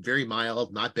 very, very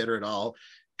mild, not bitter at all.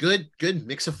 Good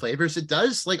mix of flavors. It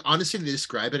does, like, honestly, to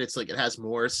describe it, it's like it has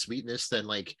more sweetness than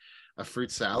like a fruit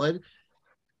salad.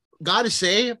 Gotta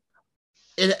say,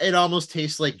 it almost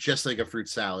tastes like just like a fruit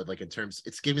salad, like in terms,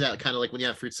 it's giving that kind of like when you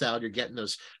have fruit salad, you're getting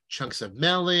those chunks of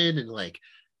melon, and like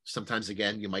sometimes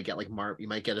again you might get like you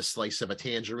might get a slice of a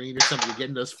tangerine or something. You're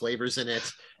getting those flavors in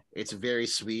it. It's very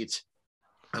sweet,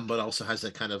 but also has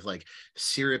that kind of like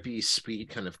syrupy, sweet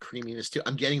kind of creaminess too.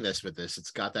 I'm getting this with this.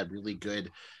 It's got that really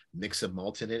good mix of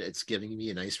malt in it. It's giving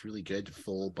me a nice, really good,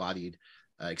 full-bodied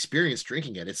experience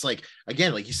drinking it. It's like,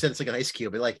 again, like you said, it's like an ice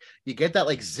cube, but like you get that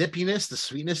like zippiness, the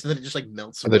sweetness, and then it just like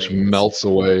melts away. It just melts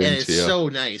away. And it's so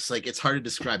nice. Like it's hard to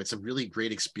describe. It's a really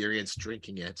great experience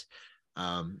drinking it.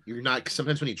 You're not,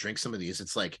 sometimes when you drink some of these,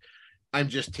 it's like I'm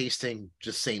just tasting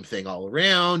just same thing all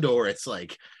around, or it's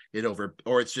like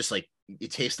or it's just like you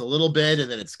taste a little bit and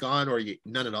then it's gone, or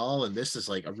none at all. And this is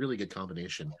like a really good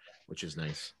combination, which is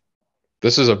nice.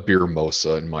 This is a beer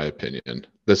mosa, in my opinion.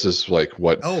 This is like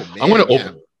what I'm going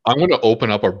to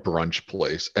open up a brunch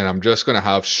place, and I'm just going to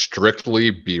have strictly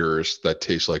beers that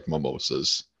taste like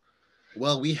mimosas.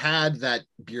 Well, we had that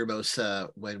beer mosa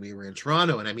when we were in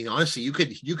Toronto, and I mean, honestly, you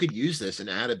could use this and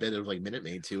add a bit of like Minute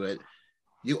Maid to it.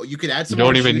 You could add some. You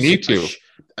don't even need to.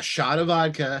 A shot of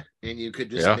vodka, and you could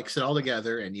just mix it all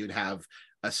together, and you'd have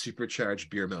a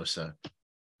supercharged beer mosa.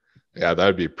 Yeah, that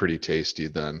would be pretty tasty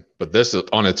then. But this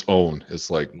on its own is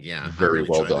like very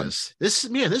well done.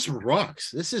 This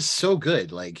rocks. This is so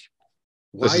good. Like,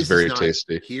 why this is very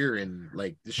tasty here, and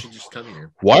like this should just come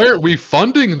here. Why aren't we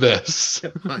funding this?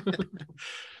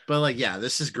 But like, yeah,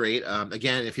 this is great.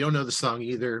 Again, if you don't know the song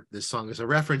either, this song is a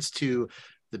reference to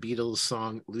the Beatles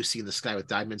song "Lucy in the Sky with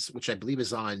Diamonds," which I believe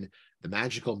is on the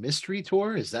Magical Mystery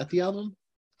Tour. Is that the album?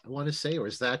 I want to say, or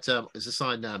is this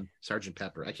on Sgt.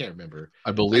 Pepper? I can't remember.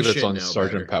 I believe it's on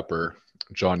Sgt. Pepper.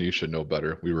 John, you should know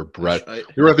better. We were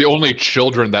we were the only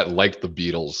children that liked the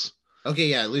Beatles. Okay,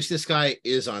 yeah, Lucy in the Sky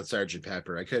is on Sgt.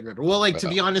 Pepper. I couldn't remember. Well, like to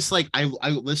be honest, like I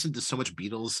listened to so much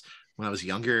Beatles when I was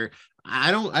younger. I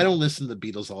don't listen to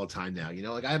the Beatles all the time now. You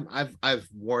know, like I've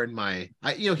worn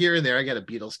here and there I get a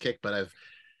Beatles kick, but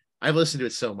I've listened to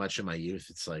it so much in my youth.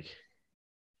 It's like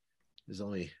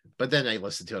but then I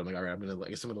listened to it. I'm like, all right, I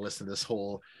guess I'm gonna listen to this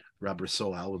whole Rubber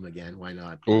Soul album again. Why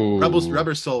not? Ooh.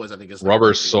 Rubber Soul was, I think, is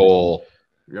Rubber Soul.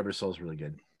 Rubber Soul is really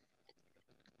good.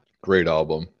 Great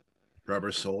album.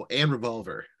 Rubber Soul and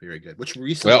Revolver, very good. Which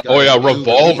recently,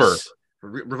 Revolver.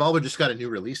 Revolver just got a new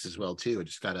release as well too. It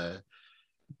just got a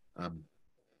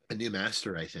new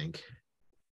master, I think,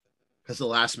 because the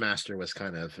last master was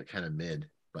kind of mid.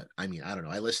 But I mean, I don't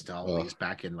know. I listened to all of these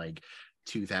back in like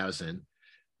 2000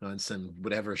 on some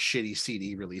whatever shitty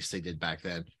CD release they did back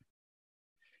then.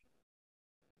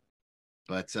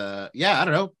 But yeah, I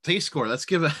don't know. Taste score. Let's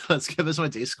give this one a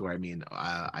taste score. I mean,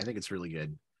 I think it's really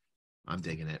good. I'm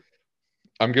digging it.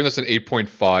 I'm giving this an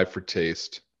 8.5 for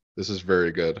taste. This is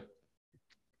very good.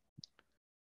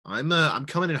 I'm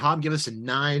coming in hot. I'm giving this a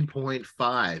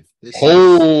 9.5. This is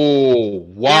Oh,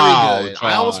 wow, very good.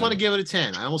 I almost want to John.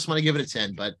 give it a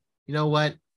 10. But you know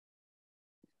what?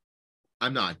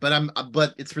 I'm not.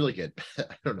 But it's really good.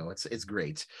 I don't know. It's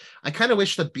great. I kind of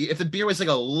wish if the beer was like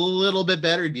a little bit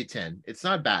better, it'd be a 10. It's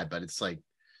not bad, but it's like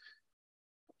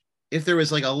if there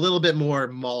was like a little bit more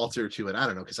malt or to it. I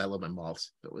don't know, because I love my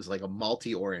malts. If it was like a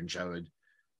malty orange,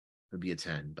 would be a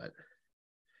 10, but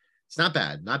it's not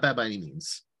bad. Not bad by any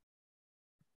means.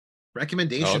 Oh,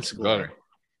 Recommendation it's better.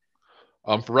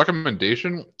 score. For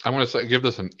recommendation, I'm going to give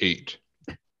this an 8.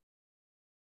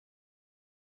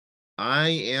 I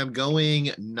am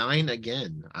going 9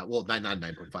 again. Well, not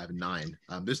 9.5, 9.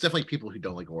 There's definitely people who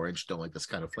don't like orange, don't like this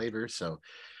kind of flavor, so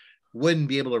wouldn't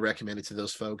be able to recommend it to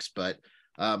those folks. But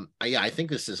I think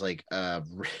this is like a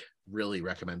really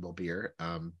recommendable beer.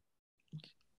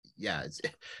 Yeah,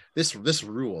 this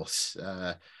rules.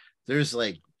 There's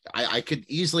like I could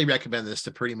easily recommend this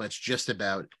to pretty much just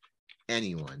about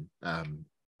anyone. I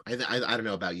don't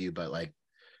know about you, but like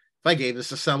if I gave this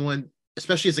to someone,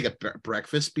 especially as like a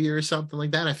breakfast beer or something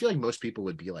like that, I feel like most people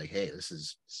would be like, "Hey, this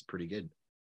is pretty good."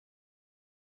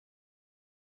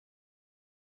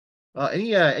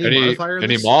 Any modifier in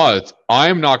Any this? mods?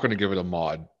 I'm not going to give it a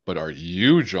mod, but are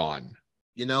you, John?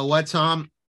 You know what,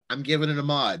 Tom? I'm giving it a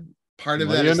mod. Part of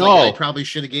What do that you is like I know? probably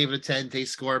should have gave it a 10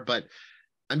 taste score, but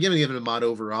I'm giving it a mod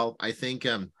overall. I think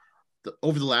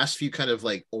over the last few kind of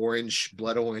like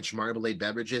blood orange marmalade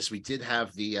beverages, we did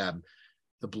have the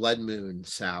Blood Moon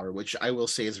sour, which I will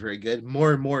say is very good.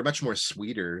 Much more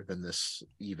sweeter than this.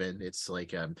 Even it's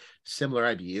like similar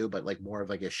IBU, but like more of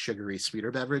like a sugary,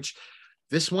 sweeter beverage.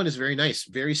 This one is very nice,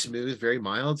 very smooth, very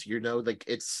mild. You know, like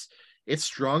it's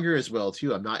stronger as well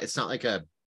too. It's not like a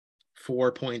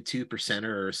 4.2%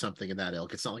 or something in that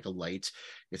ilk. It's not like a light.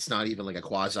 It's not even like a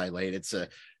quasi light. It's a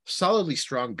solidly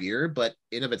strong beer, but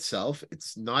in of itself,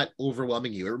 it's not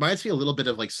overwhelming you. It reminds me a little bit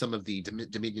of like some of the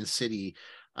Dominion City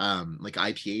like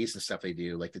IPAs and stuff they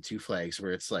do, like the Two Flags,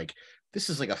 where it's like this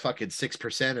is like a fucking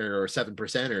 6%er or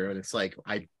 7%er, and it's like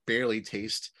I barely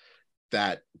taste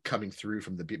that coming through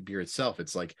from the beer itself.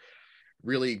 It's like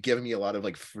really giving me a lot of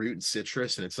like fruit and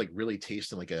citrus, and it's like really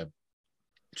tasting like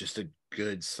just a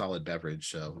good solid beverage.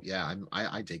 So yeah,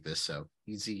 I dig this. So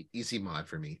easy mod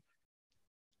for me.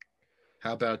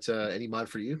 How about any mod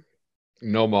for you?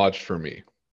 No mods for me.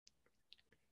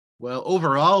 Well,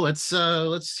 overall, let's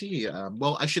see.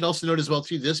 Well, I should also note as well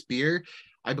too. This beer,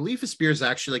 I believe this beer is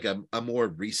actually like a more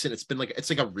recent. It's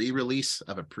like a re-release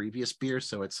of a previous beer,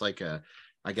 so it's like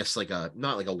I guess like a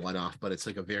not like a one-off, but it's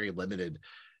like a very limited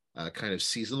kind of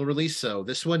seasonal release. So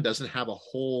this one doesn't have a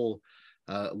whole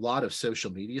lot of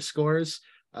social media scores,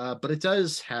 but it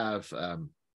does have a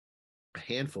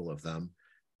handful of them,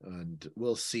 and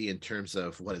we'll see in terms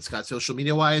of what it's got social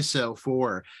media wise. So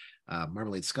for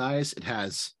Marmalade Skies, it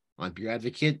has on Beer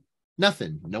Advocate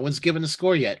nothing. No one's given a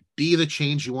score yet. Be the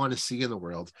change you want to see in the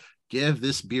world. Give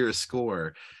this beer a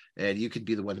score, and you could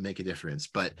be the one to make a difference.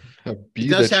 But it Be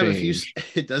the does have a few. change.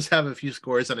 It does have a few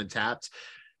scores on Untapped.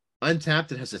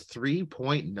 Untapped, it has a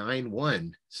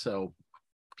 3.91. So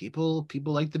people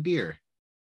like the beer.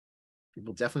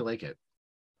 People definitely like it.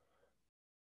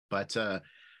 But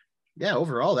yeah,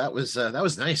 overall that was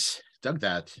nice. Dug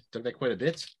that quite a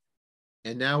bit.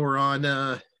 And now we're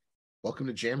on Welcome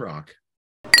to Jamrock.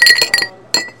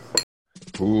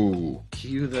 Ooh.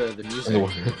 Cue the music.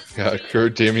 Yeah,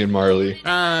 Kurt, Damian Marley.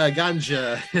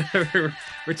 Ganja.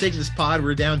 we're taking this pod.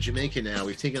 We're down Jamaica now.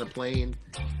 We've taken a plane.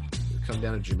 We've come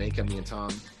down to Jamaica, me and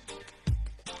Tom.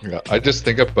 Yeah, I just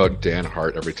think about Dan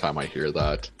Hart every time I hear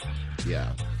that.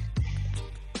 Yeah.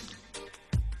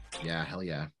 Yeah, hell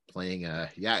yeah. Playing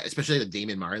yeah, especially the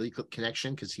Damon Marley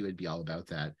connection, because he would be all about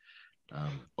that.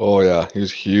 Oh yeah, he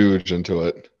was huge into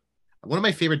it. One of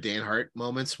my favorite Dan Hart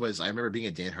moments was I remember being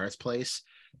at Dan Hart's place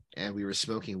and we were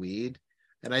smoking weed.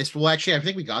 And I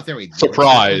think we got there.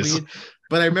 Surprise. Weed,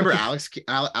 but I remember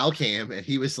Al came and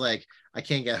he was like, I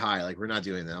can't get high. Like, we're not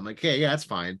doing that. I'm like, hey, yeah, that's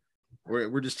fine.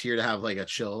 We're just here to have like a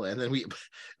chill. And then we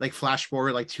like flash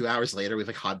forward like 2 hours later with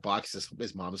like hot boxes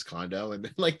his mom's condo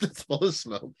and like it's full of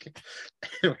smoke. And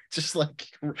we're just like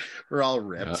we're all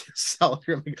ripped. Yeah. So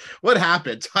like, what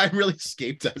happened? Time really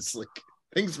escaped us. Like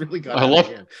things really got I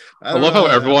love how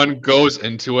everyone goes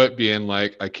into it being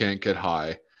like, I can't get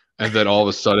high. And then all of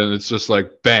a sudden it's just like,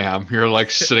 bam, you're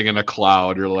like sitting in a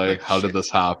cloud. You're like, how did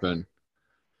this happen?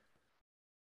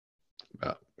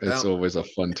 Yeah, it's always a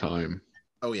fun time.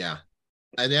 Oh yeah.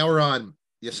 And now we're on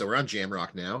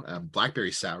Jamrock now.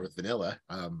 Blackberry sour with vanilla.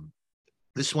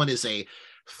 This one is a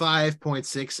 5.6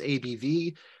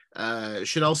 ABV.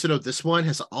 Should also note this one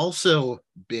has also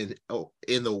been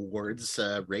in the awards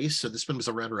race. So this one was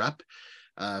a runner-up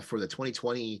for the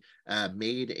 2020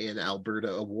 Made in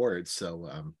Alberta Awards. So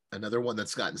another one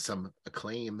that's gotten some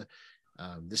acclaim.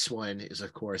 This one is,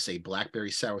 of course, a blackberry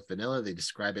sour with vanilla. They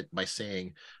describe it by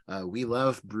saying, we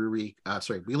love brewing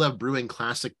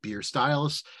classic beer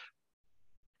styles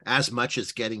as much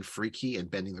as getting freaky and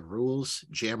bending the rules.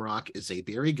 Jamrock is a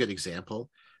very good example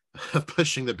of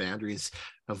pushing the boundaries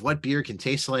of what beer can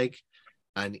taste like.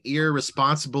 An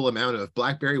irresponsible amount of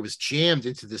blackberry was jammed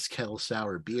into this kettle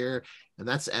sour beer, and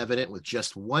that's evident with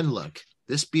just one look.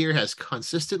 This beer has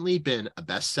consistently been a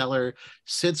bestseller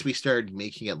since we started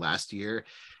making it last year,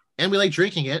 and we like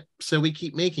drinking it, so we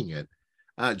keep making it.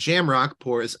 Jamrock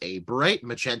pours a bright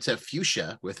magenta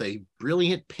fuchsia with a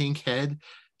brilliant pink head.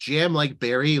 Jam-like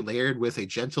berry layered with a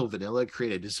gentle vanilla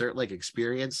create a dessert-like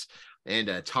experience, and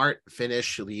a tart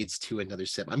finish leads to another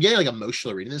sip. I'm getting like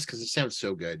emotional reading this because it sounds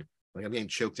so good. Like I'm getting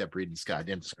choked up reading this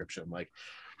goddamn description. I'm like,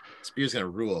 this beer's gonna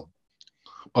rule.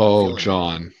 Oh,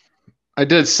 John. I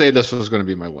did say this was going to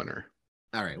be my winner.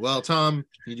 All right. Well, Tom,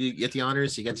 you do get the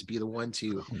honors. You get to be the one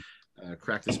to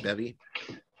crack this bevy.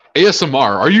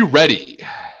 ASMR, are you ready?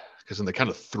 Because in the count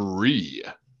of 3,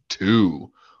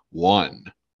 2,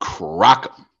 1, crack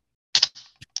 'em.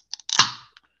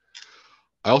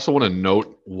 I also want to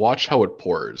note, watch how it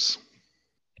pours.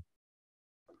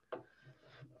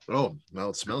 Oh, well,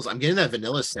 it smells. I'm getting that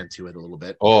vanilla scent to it a little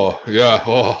bit. Oh, yeah.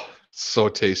 Oh, so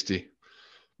tasty.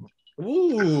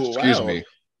 Ooh, excuse wow. me.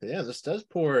 Yeah, this does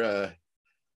pour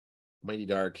mighty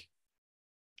dark.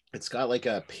 It's got like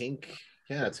a pink.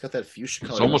 Yeah, it's got that fuchsia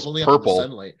color. It's almost holding purple. Up the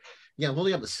sunlight. Yeah, I'm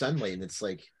holding up the sunlight, and it's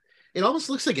like, it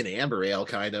almost looks like an amber ale,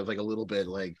 kind of like a little bit.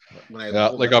 Like when I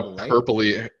like a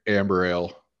purpley amber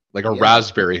ale, like a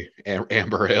raspberry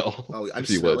amber ale. Oh, I'm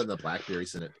smelling the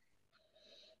blackberries in it.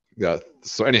 Yeah.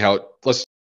 So anyhow, let's.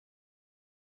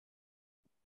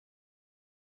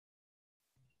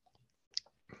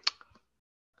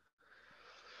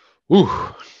 Ooh.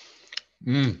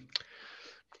 Mm.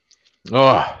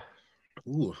 Oh.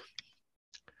 Ooh.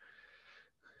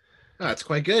 Oh, it's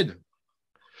quite good.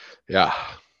 Yeah.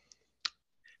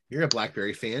 You're a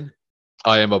blackberry fan.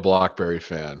 I am a blackberry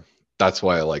fan. That's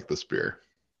why I like this beer.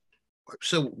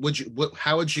 So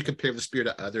how would you compare this beer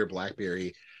to other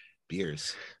blackberry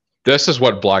beers? This is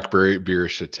what blackberry beer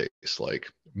should taste like.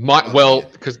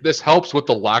 Because this helps with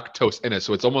the lactose in it,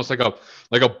 so it's almost like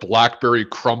a blackberry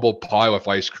crumble pie with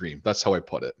ice cream. That's how I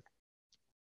put it.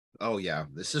 Oh yeah,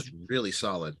 this is really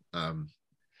solid.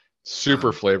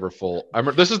 Super flavorful. I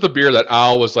remember this is the beer that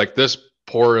Al was like, this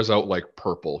pours out like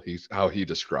purple. How he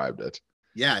described it.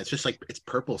 Yeah, it's just like it's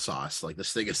purple sauce. Like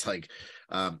this thing is like,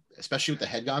 especially with the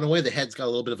head gone away. The head's got a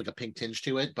little bit of like a pink tinge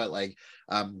to it, but like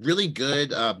really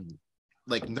good.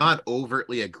 Like not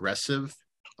overtly aggressive.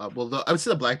 I would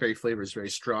say the blackberry flavor is very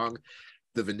strong.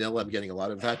 The vanilla, I'm getting a lot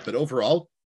of that, but overall,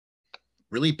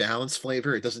 really balanced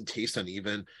flavor. It doesn't taste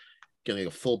uneven. Getting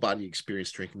a full body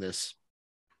experience drinking this.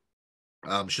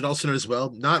 Should also note as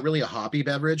well, not really a hoppy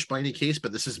beverage by any case,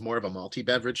 but this is more of a malty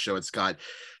beverage. So it's got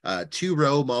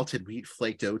 2-row malted wheat,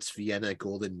 flaked oats, Vienna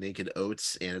golden naked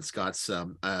oats, and it's got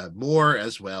some more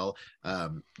as well.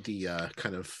 The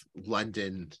kind of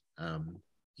London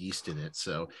yeast in it.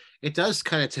 So it does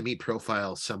kind of, to me,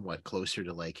 profile somewhat closer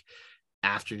to like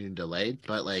afternoon delayed,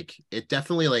 but like it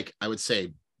definitely, like I would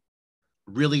say,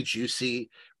 really juicy,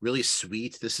 really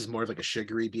sweet. This is more of like a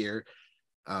sugary beer.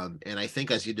 And I think,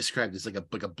 as you described, it's like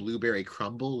a blueberry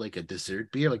crumble, like a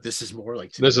dessert beer. Like this is more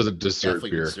like this is a dessert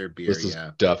beer. This is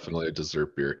definitely a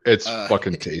dessert beer. It's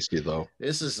fucking tasty though.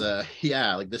 This is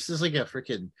like this is like a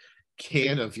freaking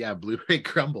can of blueberry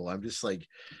crumble. I'm just like,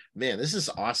 man, this is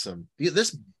awesome.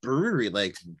 This brewery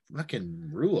like fucking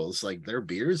rules. Like their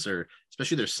beers are,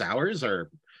 especially their sours, are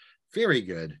very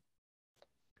good.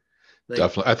 Like,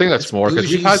 definitely, I think that's more because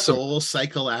we've had some soul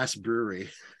cycle ass brewery.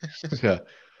 Yeah.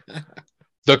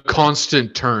 The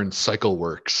constant turn cycle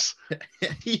works.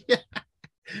 Yeah.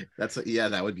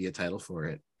 That would be a title for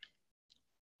it.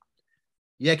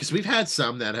 Yeah, because we've had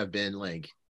some that have been like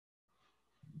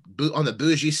on the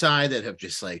bougie side that have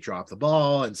just like dropped the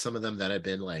ball, and some of them that have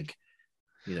been like,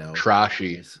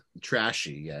 trashy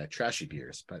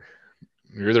beers. But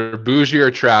you're either bougie or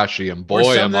trashy, and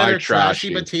boy, am I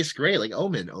trashy. But tastes great. Like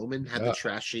Omen had the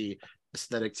trashy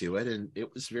aesthetic to it, and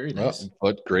it was very nice.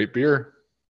 But great beer.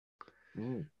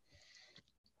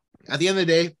 At the end of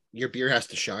the day, your beer has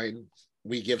to shine.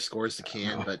 We give scores to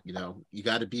can, but you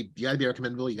gotta be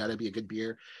recommendable. You gotta be a good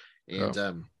beer,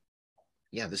 and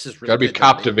this is really gotta be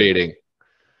captivating.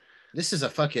 This is a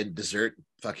fucking dessert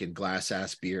fucking glass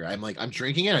ass beer. I'm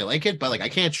drinking it, I like it, but like I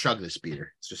can't chug this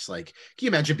beer. It's just like, can you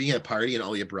imagine being at a party and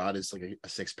all you brought is like a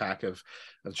 6-pack of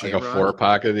Like a Jamrock?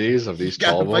 4-pack of these You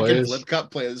got tall a fucking boys. flip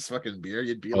cup, play this fucking beer,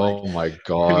 you'd be like, Oh my you need to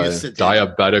god, sit down.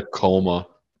 diabetic coma.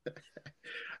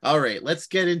 All right, let's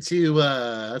get into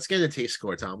taste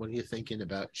score, Tom. What are you thinking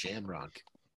about Jamrock?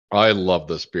 I love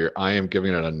this beer. I am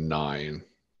giving it a 9.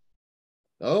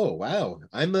 Oh wow.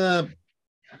 I'm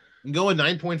going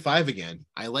 9.5 again.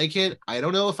 I like it. I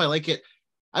don't know if I like it.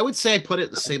 I would say I put it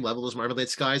at the same level as Marmalade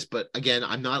Skies, but again,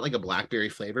 I'm not like a blackberry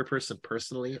flavor person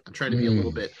personally. I'm trying to be a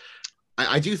little bit.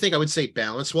 I do think I would say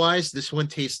balance wise, this one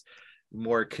tastes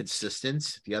more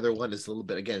consistent. The other one is a little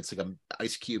bit, again, it's like an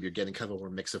ice cube. You're getting kind of a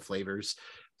more mix of flavors.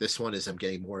 This one is I'm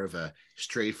getting more of a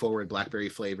straightforward blackberry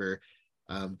flavor.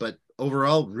 But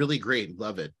overall, really great.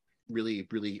 Love it. Really,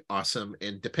 really awesome.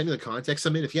 And depending on the context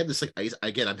I'm in, if you had this like ice,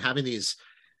 again, I'm having these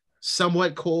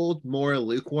somewhat cold, more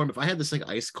lukewarm. If I had this like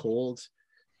ice cold,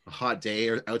 a hot day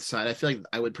or outside, I feel like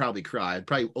I would probably cry. I'd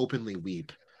probably openly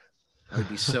weep. I would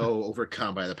be so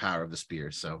overcome by the power of this beer.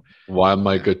 So Why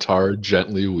my guitar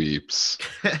gently weeps,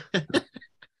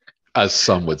 as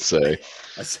some would say.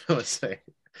 that's what I would say.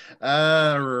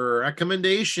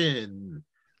 Recommendation.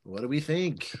 What do we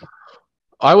think?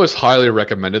 I was highly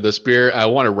recommended this beer. I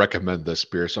want to recommend this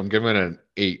beer, so I'm giving it an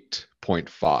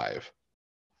 8.5.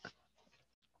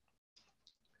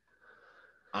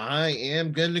 I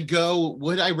am going to go.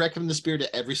 Would I recommend this beer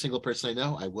to every single person I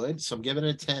know? I would. So I'm giving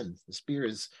it a 10. This beer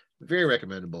is very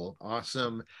recommendable.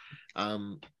 Awesome.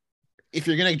 If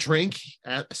you're going to drink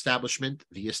at the Establishment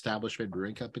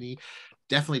Brewing Company,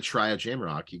 definitely try a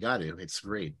Jamrock. You got to. It's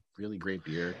great. Really great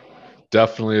beer.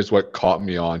 Definitely is what caught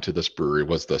me on to this brewery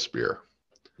was this beer.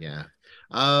 Yeah.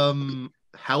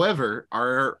 However,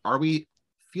 are we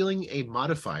feeling a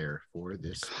modifier for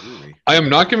this brewery? I am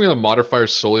not giving a modifier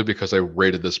solely because I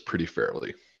rated this pretty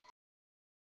fairly.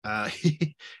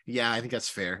 Yeah, I think that's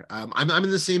fair. I'm in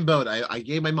the same boat. I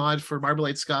gave my mod for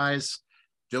Marmalade Skies.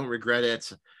 Don't regret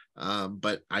it.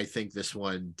 But I think this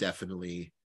one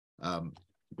definitely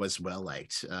was well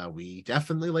liked. We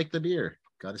definitely like the beer.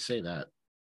 Got to say that.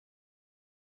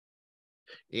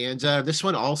 And this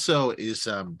one also is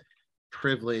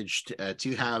privileged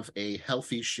to have a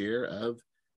healthy share of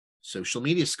social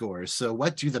media scores. So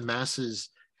what do the masses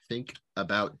think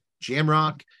about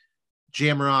Jamrock?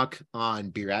 Jamrock on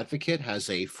Beer Advocate has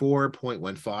a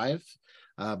 4.15.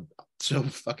 So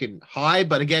fucking high,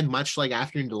 but again, much like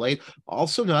Afternoon Delight,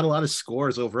 also not a lot of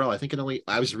scores overall. I think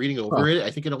I was reading over it.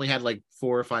 I think it only had like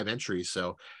 4 or 5 entries.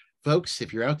 So folks,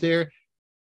 if you're out there,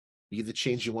 be the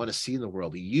change you want to see in the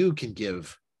world. You can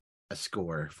give a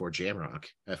score for Jamrock,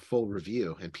 a full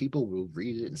review, and people will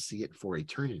read it and see it for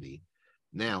eternity.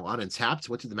 Now, on Untapped,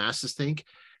 what do the masses think?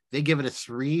 They give it a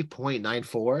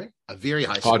 3.94, a very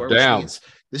high score, which means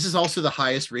this is also the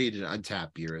highest rated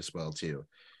Untapped beer as well, too.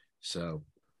 So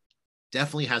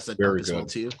definitely has that bump as well,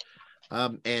 too.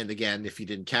 And again, if you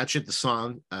didn't catch it, the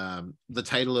song, the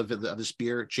title of this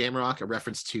beer, Jamrock, a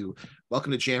reference to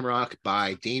Welcome to Jamrock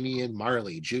by Damian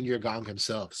Marley, Junior Gong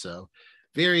himself. So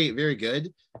very, very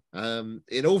good.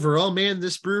 And overall, man,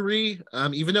 this brewery,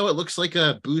 even though it looks like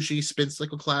a bougie spin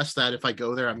cycle class that if I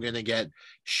go there, I'm going to get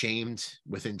shamed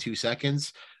within 2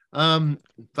 seconds.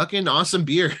 Fucking awesome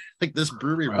beer. Like this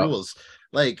brewery rules.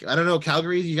 Like, I don't know,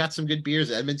 Calgary, you got some good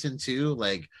beers. Edmonton too.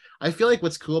 Like, I feel like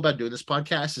what's cool about doing this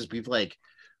podcast is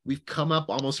we've come up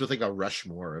almost with like a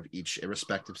Rushmore of each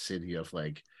respective city of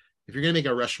like, if you're gonna make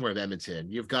a Rushmore of Edmonton,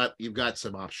 you've got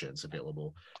some options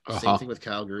available. Same thing with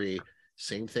Calgary.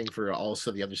 Same thing for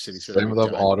also the other cities. Same with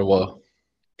Ottawa.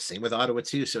 Same with Ottawa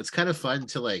too. So it's kind of fun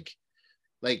to like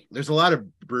there's a lot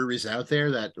of breweries out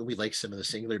there that we like some of the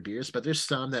singular beers, but there's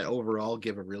some that overall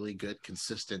give a really good,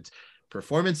 consistent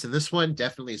performance. And this one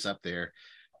definitely is up there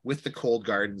with the Cold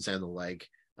Gardens and the like.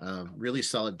 Really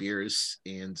solid beers.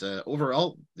 And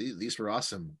overall, these were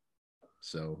awesome.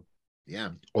 So yeah,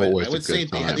 I would say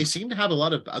they seem to have a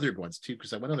lot of other ones too,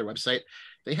 because I went on their website.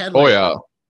 They had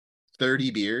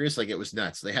 30 beers. Like it was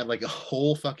nuts. They had like a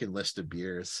whole fucking list of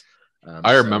beers.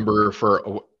 I remember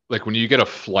for like when you get a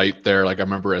flight there, like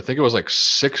I think it was like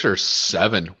 6 or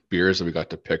 7 beers that we got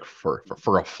to pick for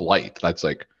a flight. That's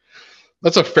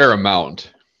a fair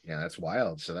amount. Yeah, that's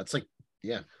wild. So that's like,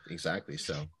 yeah, exactly.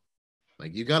 So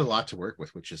like you got a lot to work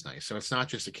with, which is nice. So it's not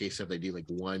just a case of they do like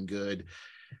one good,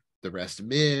 the rest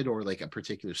mid, or like a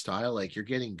particular style. Like you're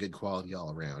getting good quality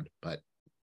all around. But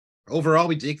overall,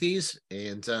 we dig these,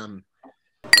 and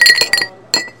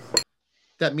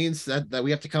that means that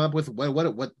we have to come up with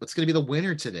what's going to be the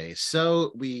winner today.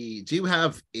 So we do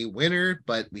have a winner,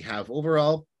 but we have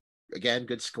overall, again,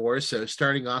 good scores. So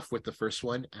starting off with the first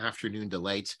one, Afternoon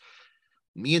Delight.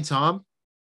 Me and Tom,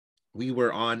 we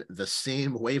were on the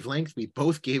same wavelength. We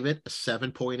both gave it a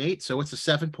 7.8. So it's a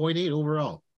 7.8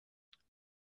 overall.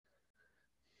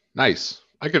 Nice.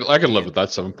 I could live with that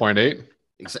 7.8.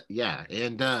 Yeah.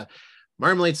 And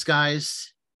Marmalade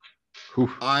Skies,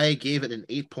 I gave it an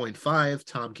 8.5.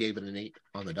 Tom gave it an 8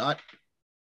 on the dot.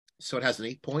 So it has an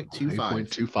 8.25.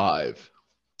 8.25.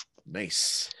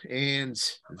 Nice. And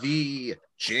the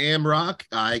Jamrock,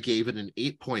 I gave it an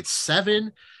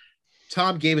 8.7.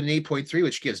 Tom gave it an 8.3,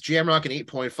 which gives Jamrock an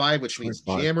 8.5, which means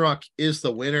Jamrock is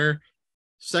the winner.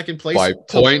 Second place.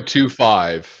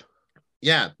 5.25.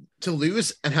 Yeah. To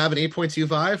lose and have an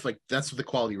 8.25, like that's the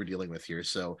quality we're dealing with here.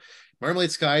 So Marmalade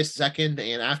Skies, second,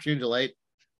 and Afternoon Delight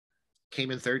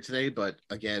came in third today, but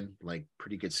again, like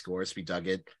pretty good scores. We dug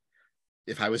it.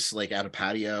 If I was like at a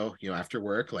patio, after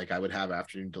work, like I would have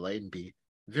Afternoon Delight and be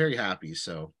very happy.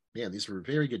 So yeah, these were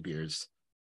very good beers,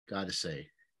 gotta say.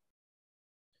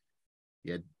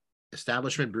 Yeah,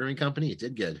 Establishment Brewing Company, it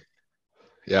did good.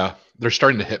 Yeah, they're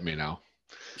starting to hit me now.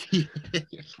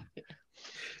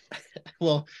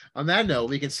 Well, on that note,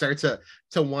 we can start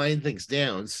to wind things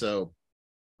down. So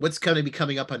what's going to be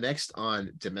coming up on next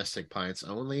on Domestic Pints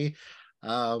Only?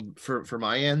 For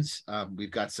my end, we've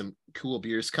got some cool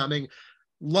beers coming,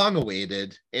 long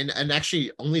awaited, and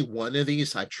actually only one of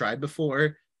these I've tried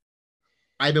before.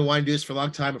 I've been wanting to do this for a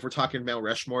long time. If we're talking Mount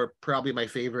Rushmore, probably my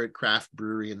favorite craft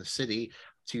brewery in the city,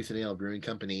 Tooth and Ale Brewing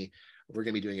Company. We're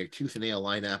going to be doing a Tooth and Ale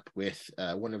lineup with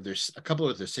a couple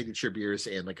of their signature beers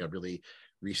and like a really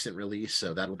recent release.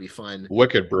 So that'll be fun.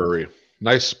 Wicked Brewery.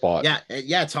 Nice spot.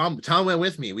 Yeah. Tom went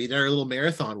with me. We did our little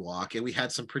marathon walk and we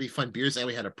had some pretty fun beers, and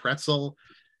we had a pretzel.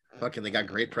 Fucking, they got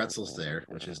great pretzels there,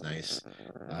 which is nice.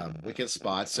 Wicked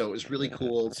spot. So it was really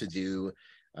cool to do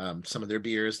some of their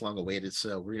beers, long awaited.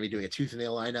 So we're gonna be doing a Tooth and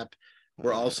Ale lineup.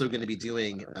 We're also going to be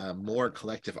doing more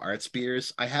Collective Arts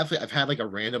beers. I've had like a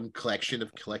random collection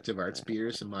of Collective Arts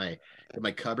beers in my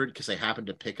cupboard because I happened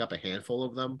to pick up a handful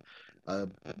of them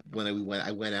when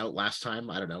I went out last time.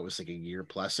 I don't know, it was like a year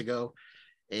plus ago.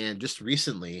 And just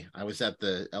recently, I was at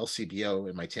the LCBO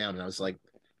in my town, and I was like,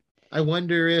 I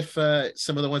wonder if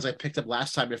some of the ones I picked up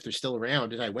last time, if they're still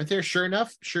around. And I went there, sure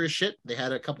enough, sure as shit, they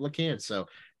had a couple of cans. So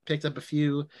picked up a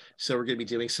few. So we're going to be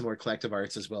doing some more Collective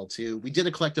Arts as well, too. We did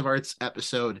a Collective Arts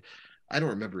episode. I don't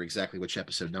remember exactly which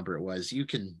episode number it was. You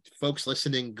can, folks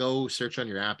listening, go search on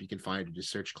your app. You can find it.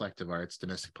 Just search Collective Arts,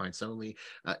 Domestic Pints Only.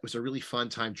 It was a really fun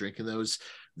time drinking those.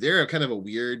 They're kind of a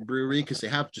weird brewery because they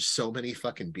have just so many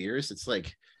fucking beers. It's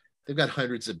like they've got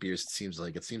hundreds of beers. It seems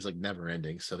like never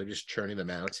ending. So they're just churning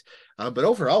them out. But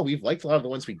overall, we've liked a lot of the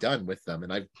ones we've done with them.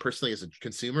 And I personally, as a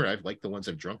consumer, I've liked the ones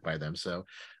I've drunk by them. So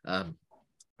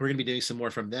we're going to be doing some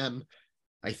more from them.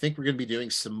 I think we're going to be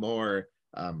doing some more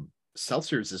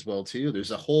seltzers as well, too. There's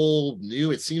a whole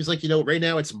new, it seems like, right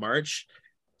now it's March,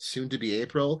 soon to be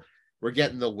April. We're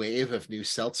getting the wave of new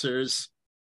seltzers.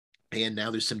 And now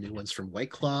there's some new ones from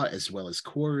White Claw, as well as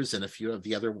Coors and a few of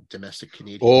the other domestic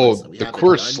Canadian ones that we haven't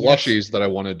Coors done slushies yet. that I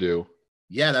want to do.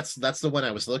 Yeah, that's the one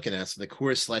I was looking at. So the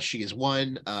Coors Slushy is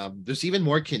one. There's even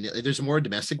more. There's more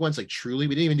domestic ones like Truly.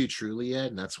 We didn't even do Truly yet,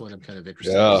 and that's one I'm kind of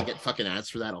interested in. I get fucking ads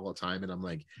for that all the time, and I'm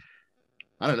like,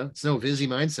 I don't know. It's no Vizzy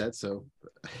mindset, so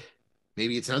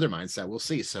maybe it's another mindset. We'll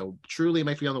see. So Truly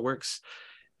might be on the works.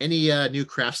 Any new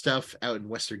craft stuff out in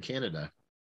Western Canada?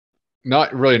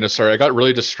 Not really necessarily. I got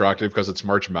really distracted because it's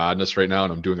March Madness right now,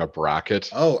 and I'm doing a bracket.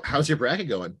 Oh, how's your bracket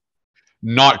going?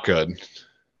 Not good.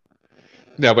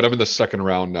 Yeah, but I'm in the second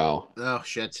round now. Oh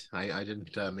shit! I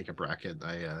didn't make a bracket.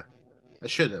 I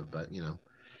should have, but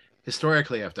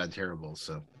historically I've done terrible,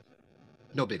 so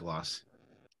no big loss.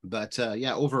 But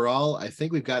yeah, overall I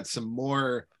think we've got some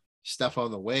more stuff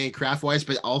on the way, craft wise,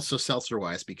 but also seltzer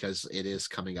wise, because it is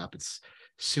coming up. It's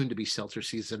soon to be seltzer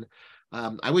season.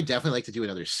 I would definitely like to do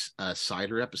another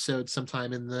cider episode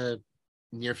sometime in the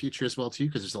near future as well too,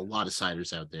 because there's a lot of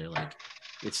ciders out there. Like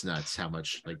it's nuts how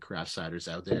much like craft ciders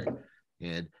out there.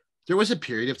 And there was a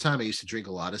period of time I used to drink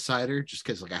a lot of cider just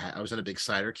because like I was on a big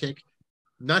cider kick.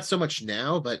 Not so much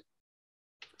now, but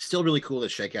still really cool to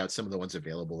check out some of the ones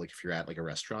available. Like if you're at like a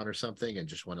restaurant or something and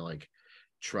just want to like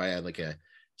try out like a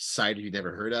cider you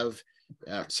never heard of.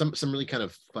 Some really kind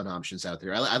of fun options out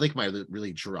there. I like my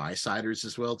really dry ciders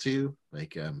as well too.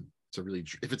 Like it's a really,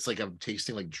 if it's like I'm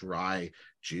tasting like dry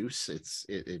juice,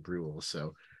 it rules.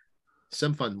 So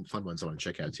some fun ones I want to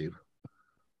check out too.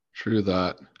 True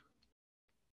that.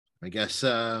 I guess,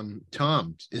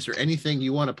 Tom, is there anything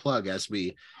you want to plug as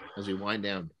we wind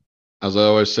down? As I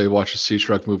always say, watch the Sea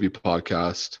Truck Movie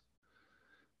Podcast.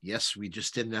 Yes, we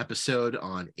just did an episode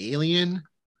on Alien.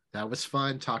 That was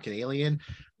fun talking Alien.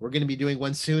 We're going to be doing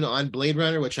one soon on Blade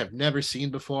Runner, which I've never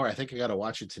seen before. I think I got to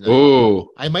watch it tonight.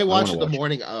 Oh, I might watch it the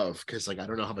morning of, because like I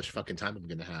don't know how much fucking time I'm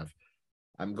going to have.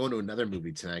 I'm going to another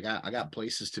movie tonight. I got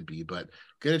places to be, but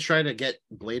going to try to get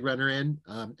Blade Runner in.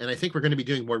 And I think we're going to be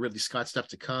doing more Ridley Scott stuff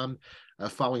to come.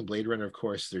 Following Blade Runner, of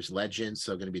course, there's Legends,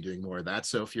 so going to be doing more of that.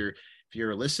 So if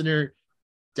you're a listener,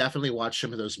 definitely watch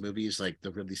some of those movies, like the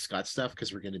Ridley Scott stuff,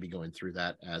 because we're going to be going through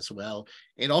that as well.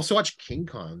 And also watch King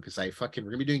Kong, because we're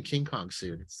going to be doing King Kong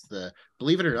soon. It's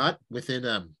believe it or not,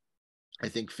 within I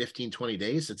think 15-20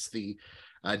 days, it's the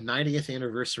 90th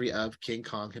anniversary of King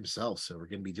Kong himself. So we're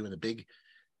going to be doing a big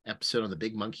episode on the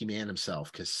big monkey man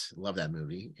himself, because I love that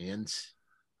movie. And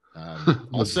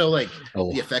also like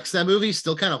the effects of that movie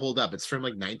still kind of hold up. It's from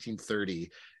like 1930,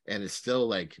 and it still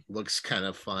like looks kind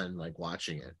of fun like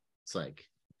watching it. It's like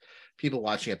people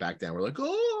watching it back then were like,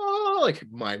 oh, like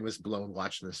mine was blown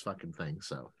watching this fucking thing.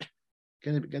 So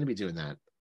gonna be doing that.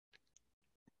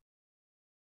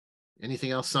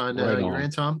 Anything else on your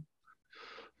end, Tom?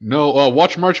 No,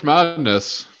 watch March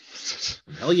Madness.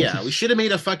 Hell yeah, we should have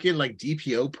made a fucking like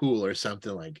DPO pool or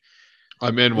something. Like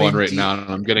I'm in one right now,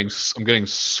 and I'm getting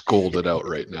scolded out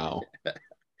right now.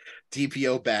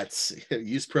 DPO bets.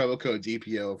 Use promo code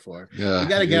DPO for. Yeah, we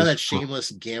got to get on that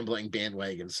shameless gambling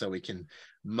bandwagon so we can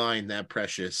mine that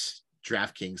precious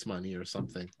DraftKings money or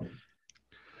something.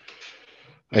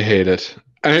 I hate it.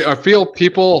 I feel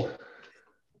people.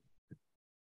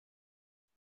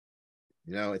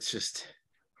 It's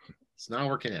not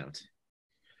working out.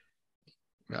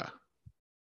 Yeah.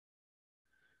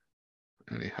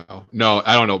 Anyhow, no,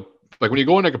 I don't know. Like when you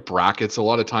go in like brackets, a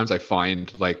lot of times I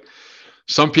find like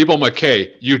some people, I'm like,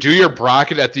 hey, you do your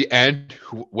bracket at the end.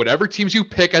 Whatever teams you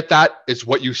pick at that is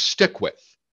what you stick with.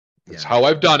 That's how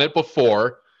I've done it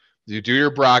before. You do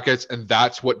your brackets, and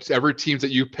that's whatever teams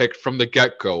that you picked from the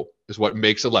get-go is what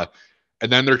makes it left. And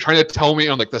then they're trying to tell me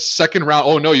on like the second round,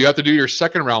 oh no, you have to do your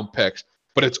second round picks,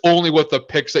 but it's only with the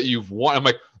picks that you've won. I'm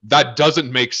like, that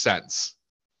doesn't make sense.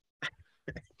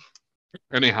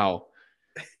 Anyhow.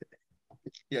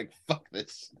 You're like, fuck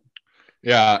this.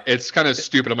 Yeah, it's kind of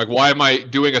stupid. I'm like, why am I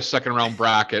doing a second round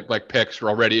bracket like picks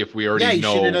already if we already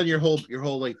know? You should have done your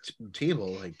whole like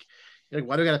table. Like,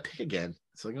 why do I gotta pick again?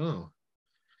 It's like, oh,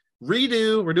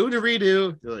 redo. We're doing a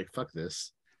redo. You're like, fuck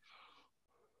this.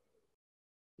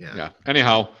 Yeah.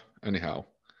 Anyhow.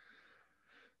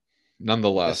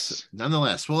 Nonetheless.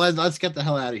 Well, let's get the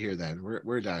hell out of here then.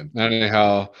 We're done.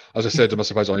 Anyhow, as I said,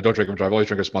 Domestic Pints only. Don't drink and drive. Always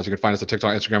drink responsibly. You can find us on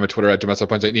TikTok, Instagram, and Twitter at Domestic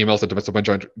Pints, and emails at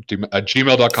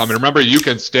domesticpints@gmail.com. And remember, you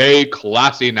can stay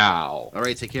classy now. All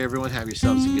right, take care, everyone. Have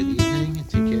yourselves a good evening.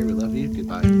 Take care. We love you.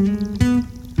 Goodbye.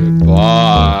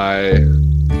 Goodbye.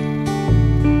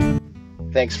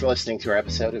 Thanks for listening to our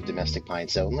episode of Domestic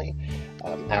Pints Only.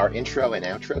 Our intro and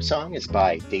outro song is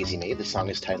by Daisy Mae. The song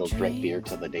is titled Drink Beer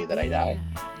Till the Day That I Die.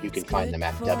 You can find them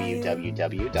at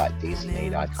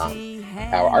www.daisymay.com.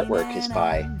 Our artwork is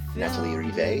by Natalie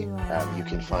Rivet. You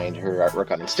can find her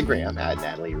artwork on Instagram at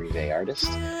Natalie Rivet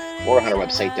Artist, or on our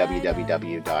website,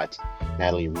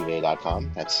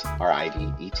 www.natalierivet.com. That's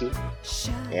RIVET.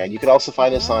 And you can also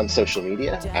find us on social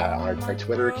media. Our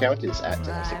Twitter account is at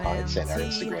Domestic Pints, and our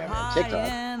Instagram and TikTok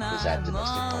is at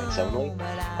Domestic Pints Only.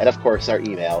 And of course, our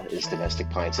email is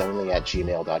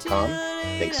domesticpintsonly@gmail.com.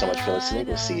 Thanks so much for listening.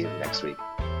 We'll see you next week.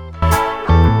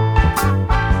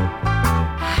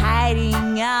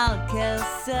 Hiding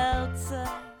Alka-Seltzer.